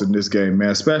coming close in this game, man,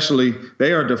 especially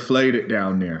they are deflated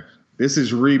down there. This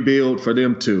is rebuild for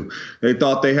them, too. They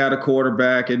thought they had a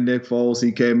quarterback in Nick Foles.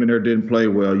 He came in there, didn't play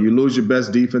well. You lose your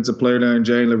best defensive player there in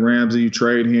Jalen Ramsey. You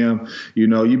trade him. You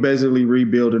know, you basically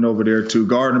rebuilding over there, too.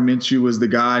 Gardner Minshew is the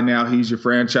guy now. He's your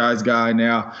franchise guy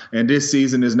now. And this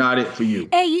season is not it for you.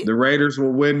 The Raiders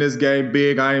will win this game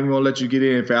big. I ain't going to let you get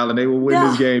in, Fallon. They will win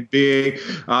this game big.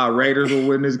 Raiders will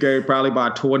win this game probably by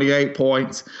 28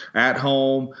 points at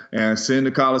home and send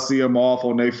the Coliseum off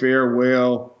on their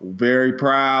farewell. Very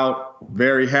proud.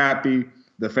 Very happy.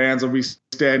 The fans will be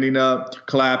standing up,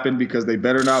 clapping because they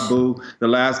better not boo the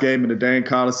last game in the dang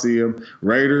Coliseum.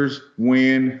 Raiders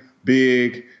win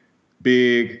big,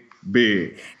 big,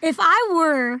 big. If I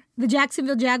were the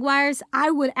Jacksonville Jaguars,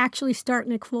 I would actually start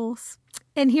Nick Foles.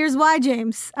 And here's why,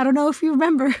 James. I don't know if you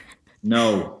remember.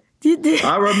 No.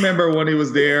 I remember when he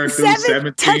was there and threw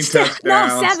 17 touchdowns.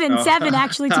 No, seven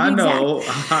actually, to be exact.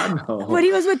 I know. When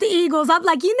he was with the Eagles, I'm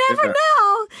like, you never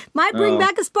know. Might bring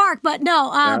back a spark, but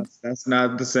no. That's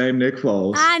not the same Nick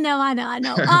Foles. I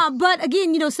know. But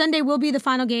again, you know, Sunday will be the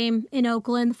final game in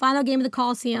Oakland, the final game of the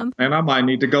Coliseum. And I might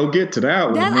need to go get to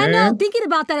that one, man. I know. Thinking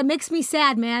about that, it makes me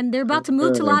sad, man. They're about to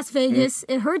move to Las Vegas.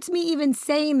 It hurts me even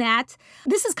saying that.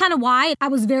 This is kind of why I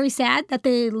was very sad that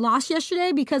they lost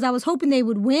yesterday, because I was hoping they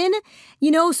would win.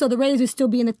 You know, so the Raiders would still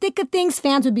be in the thick of things.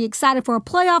 Fans would be excited for a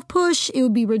playoff push. It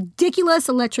would be ridiculous,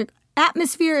 electric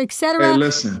atmosphere, etc. Hey,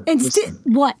 listen.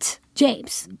 What,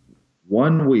 James?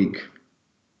 1 week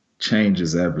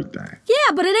changes everything.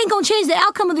 Yeah, but it ain't going to change the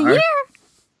outcome of the year.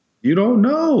 You don't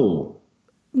know.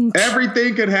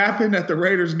 Everything could happen that the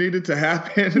Raiders needed to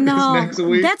happen this next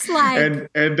week. That's like,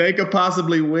 and they could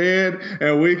possibly win,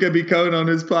 and we could be coming on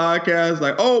this podcast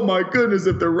like, oh my goodness,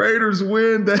 if the Raiders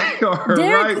win, they are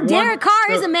Derek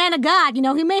Carr is a man of God. You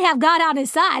know, he may have God on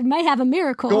his side, may have a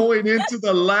miracle. Going into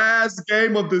the last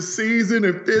game of the season,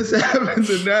 if this happens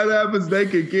and that happens, they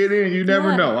could get in. You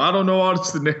never know. I don't know all the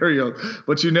scenarios,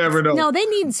 but you never know. No, they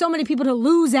need so many people to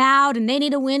lose out, and they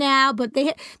need to win out, but they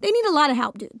need a lot of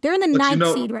help, dude. They're in the ninth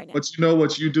seed right now. But you know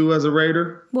what you do as a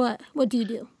Raider? What? What do you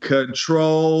do?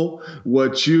 Control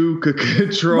what you could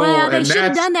control. Well, they should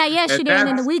have done that yesterday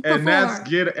and the week before.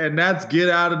 And that's get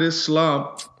out of this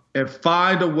slump and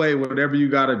find a way, whatever you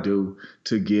got to do,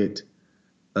 to get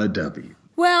a W.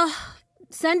 Well,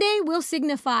 Sunday will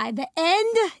signify the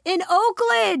end in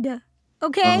Oakland.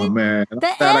 Okay? Oh, man.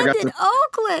 The end in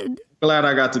Oakland. Glad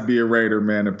I got to be a Raider,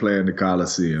 man, and play in the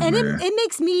Coliseum, and man. It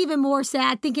makes me even more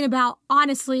sad thinking about,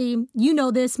 honestly, you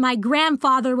know this, my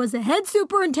grandfather was the head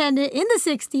superintendent in the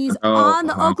 60s on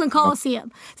the Oakland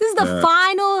Coliseum. This is the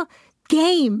final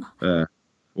game.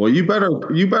 Well, you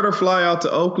better fly out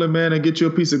to Oakland, man, and get you a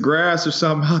piece of grass or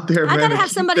something out there, man. I gotta have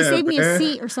somebody save me a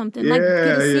seat or something.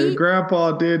 Yeah,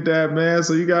 Grandpa did that, man.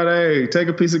 So you gotta, take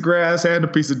a piece of grass and a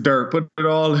piece of dirt, put it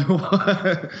all in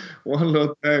one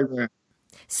little thing, man.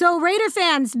 So, Raider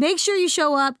fans, make sure you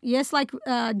show up. Yes, like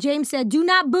James said, do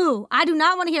not boo. I do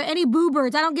not want to hear any boo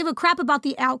birds. I don't give a crap about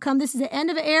the outcome. This is the end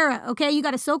of an era, okay? You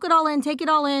got to soak it all in, take it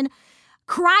all in.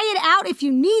 Cry it out if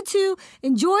you need to.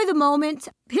 Enjoy the moment.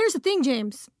 Here's the thing,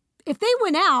 James. If they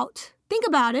win out, think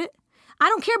about it. I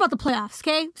don't care about the playoffs,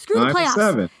 okay? Screw the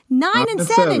playoffs.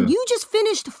 9-7. You just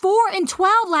finished 4-12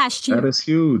 last year. That is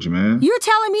huge, man. You're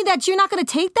telling me that you're not going to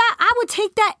take that? I would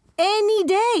take that any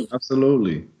day.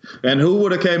 Absolutely. And who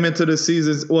would have came into the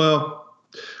season? Well,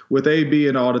 with AB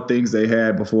and all the things they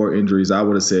had before injuries, I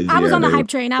would have said, I was on the hype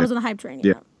train.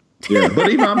 Yeah. Yeah, but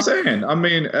even I'm saying, I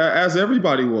mean, as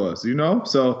everybody was,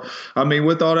 So, I mean,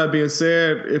 with all that being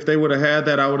said, if they would have had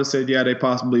that, I would have said, yeah, they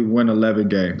possibly win 11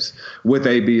 games with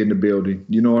AB in the building.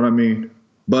 You know what I mean?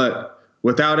 But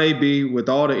without AB, with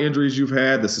all the injuries you've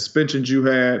had, the suspensions you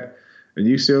had, and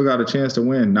you still got a chance to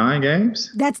win 9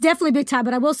 games? That's definitely big time.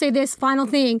 But I will say this final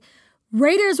thing.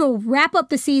 Raiders will wrap up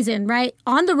the season, right,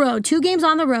 on the road, 2 games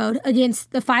on the road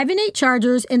against the 5-8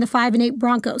 Chargers and the 5-8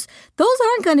 Broncos. Those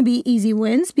aren't going to be easy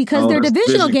wins because they're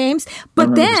divisional games.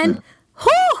 But 100%. Then,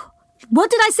 what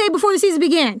did I say before the season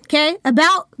began, okay,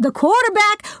 about the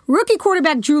rookie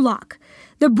quarterback, Drew Lock?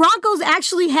 The Broncos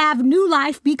actually have new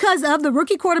life because of the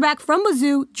rookie quarterback from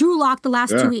Mizzou, Drew Lock, the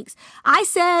last 2 weeks. I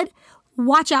said,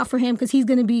 watch out for him because he's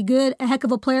going to be good, a heck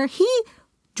of a player. He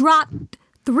dropped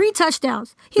 3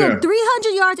 touchdowns. He had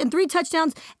 300 yards and 3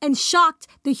 touchdowns and shocked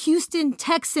the Houston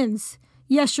Texans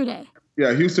yesterday.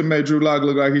 Yeah, Houston made Drew Lock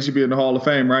look like he should be in the Hall of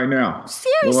Fame right now.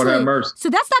 Seriously. Lord have mercy. So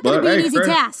that's not going to be an easy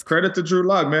task. Credit to Drew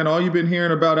Lock, man. All you've been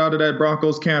hearing about out of that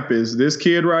Broncos camp is this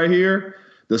kid right here,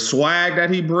 the swag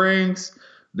that he brings,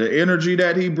 the energy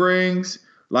that he brings.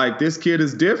 Like, this kid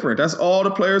is different. That's all the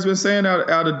players been saying out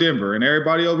of Denver. And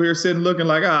everybody over here sitting looking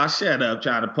like, shut up,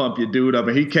 trying to pump your dude up.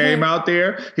 And he came out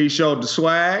there. He showed the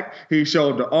swag. He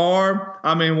showed the arm.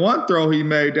 I mean, one throw he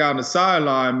made down the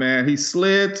sideline, man, he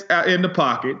slid in the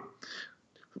pocket.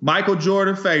 Michael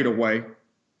Jordan fadeaway.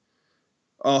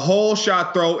 A whole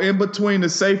shot throw in between the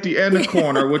safety and the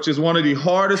corner, which is one of the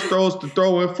hardest throws to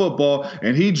throw in football.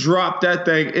 And he dropped that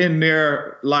thing in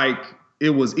there like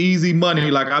it was easy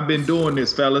money. Like, I've been doing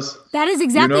this, fellas. That is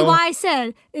exactly why I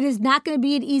said it is not going to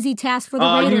be an easy task for the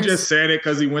Raiders. You just said it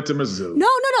because he went to Mizzou. No.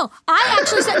 I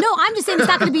actually said, I'm just saying it's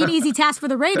not going to be an easy task for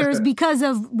the Raiders because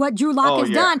of what Drew Lock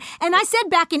has done. And I said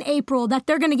back in April that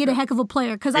they're going to get a heck of a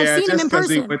player because I've seen him in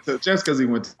person. Just because he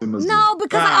went to Mizzou. No,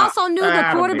 because I also knew the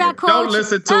quarterback coach. Don't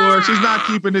listen to her. She's not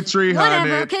keeping the tree high.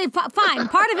 Whatever. Okay, fine.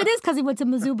 Part of it is because he went to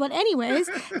Mizzou. But anyways,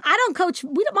 I don't coach.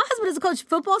 My husband doesn't coach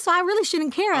football, so I really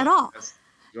shouldn't care at all.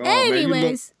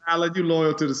 Anyways, Alan, you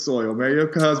loyal to the soil, man.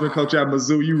 Your husband coach at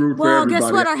Mizzou, you root for everybody. Well,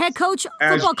 guess what? Our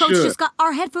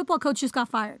head football coach just got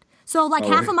fired. So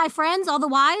half of my friends, all the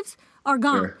wives, are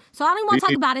gone. Yeah. So I don't even want to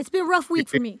talk about it. It's been a rough week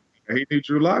for me. He need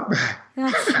Drew Lock back.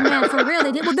 Man, for real.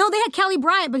 They had Kelly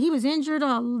Bryant, but he was injured.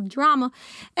 Drama.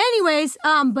 Anyways,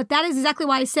 but that is exactly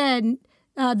why I said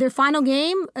their final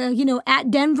game, at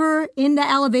Denver in the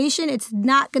elevation, it's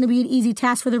not going to be an easy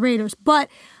task for the Raiders. But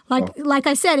like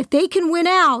I said, if they can win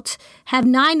out, have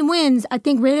 9 wins, I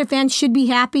think Raider fans should be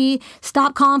happy.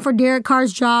 Stop calling for Derek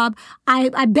Carr's job.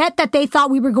 I bet that they thought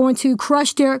we were going to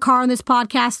crush Derek Carr on this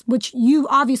podcast, which you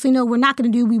obviously know we're not going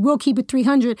to do. We will keep it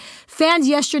 300. Fans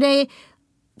yesterday,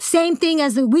 same thing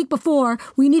as the week before.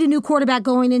 We need a new quarterback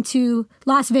going into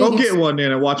Las Vegas. Go get one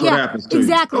then and watch what happens to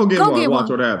exactly. you. Go get one. Watch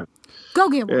what happens. Go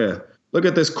get one. Yeah. Look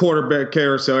at this quarterback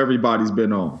carousel everybody's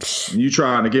been on. And you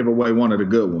trying to give away one of the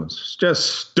good ones. It's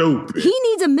just stupid. He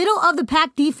needs a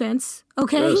middle-of-the-pack defense,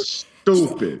 okay? That's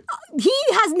stupid. He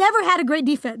has never had a great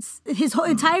defense his whole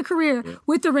entire career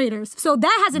with the Raiders. So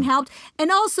that hasn't helped.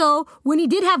 And also, when he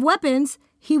did have weapons,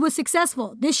 he was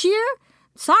successful. This year,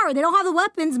 sorry, they don't have the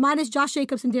weapons minus Josh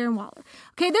Jacobs and Darren Waller.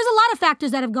 Okay, there's a lot of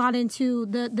factors that have gone into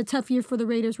the tough year for the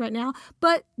Raiders right now.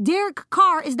 But Derek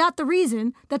Carr is not the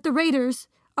reason that the Raiders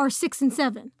are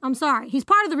 6-7. I'm sorry. He's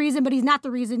part of the reason, but he's not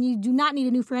the reason. You do not need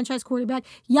a new franchise quarterback.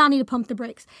 Y'all need to pump the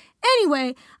brakes.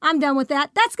 Anyway, I'm done with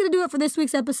that. That's going to do it for this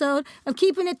week's episode of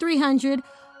Keeping It 300.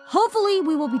 Hopefully,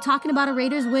 we will be talking about a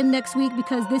Raiders win next week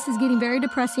because this is getting very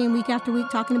depressing week after week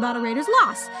talking about a Raiders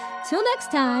loss. Till next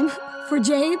time, for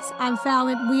James, I'm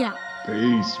Fallon. We out.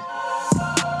 Peace.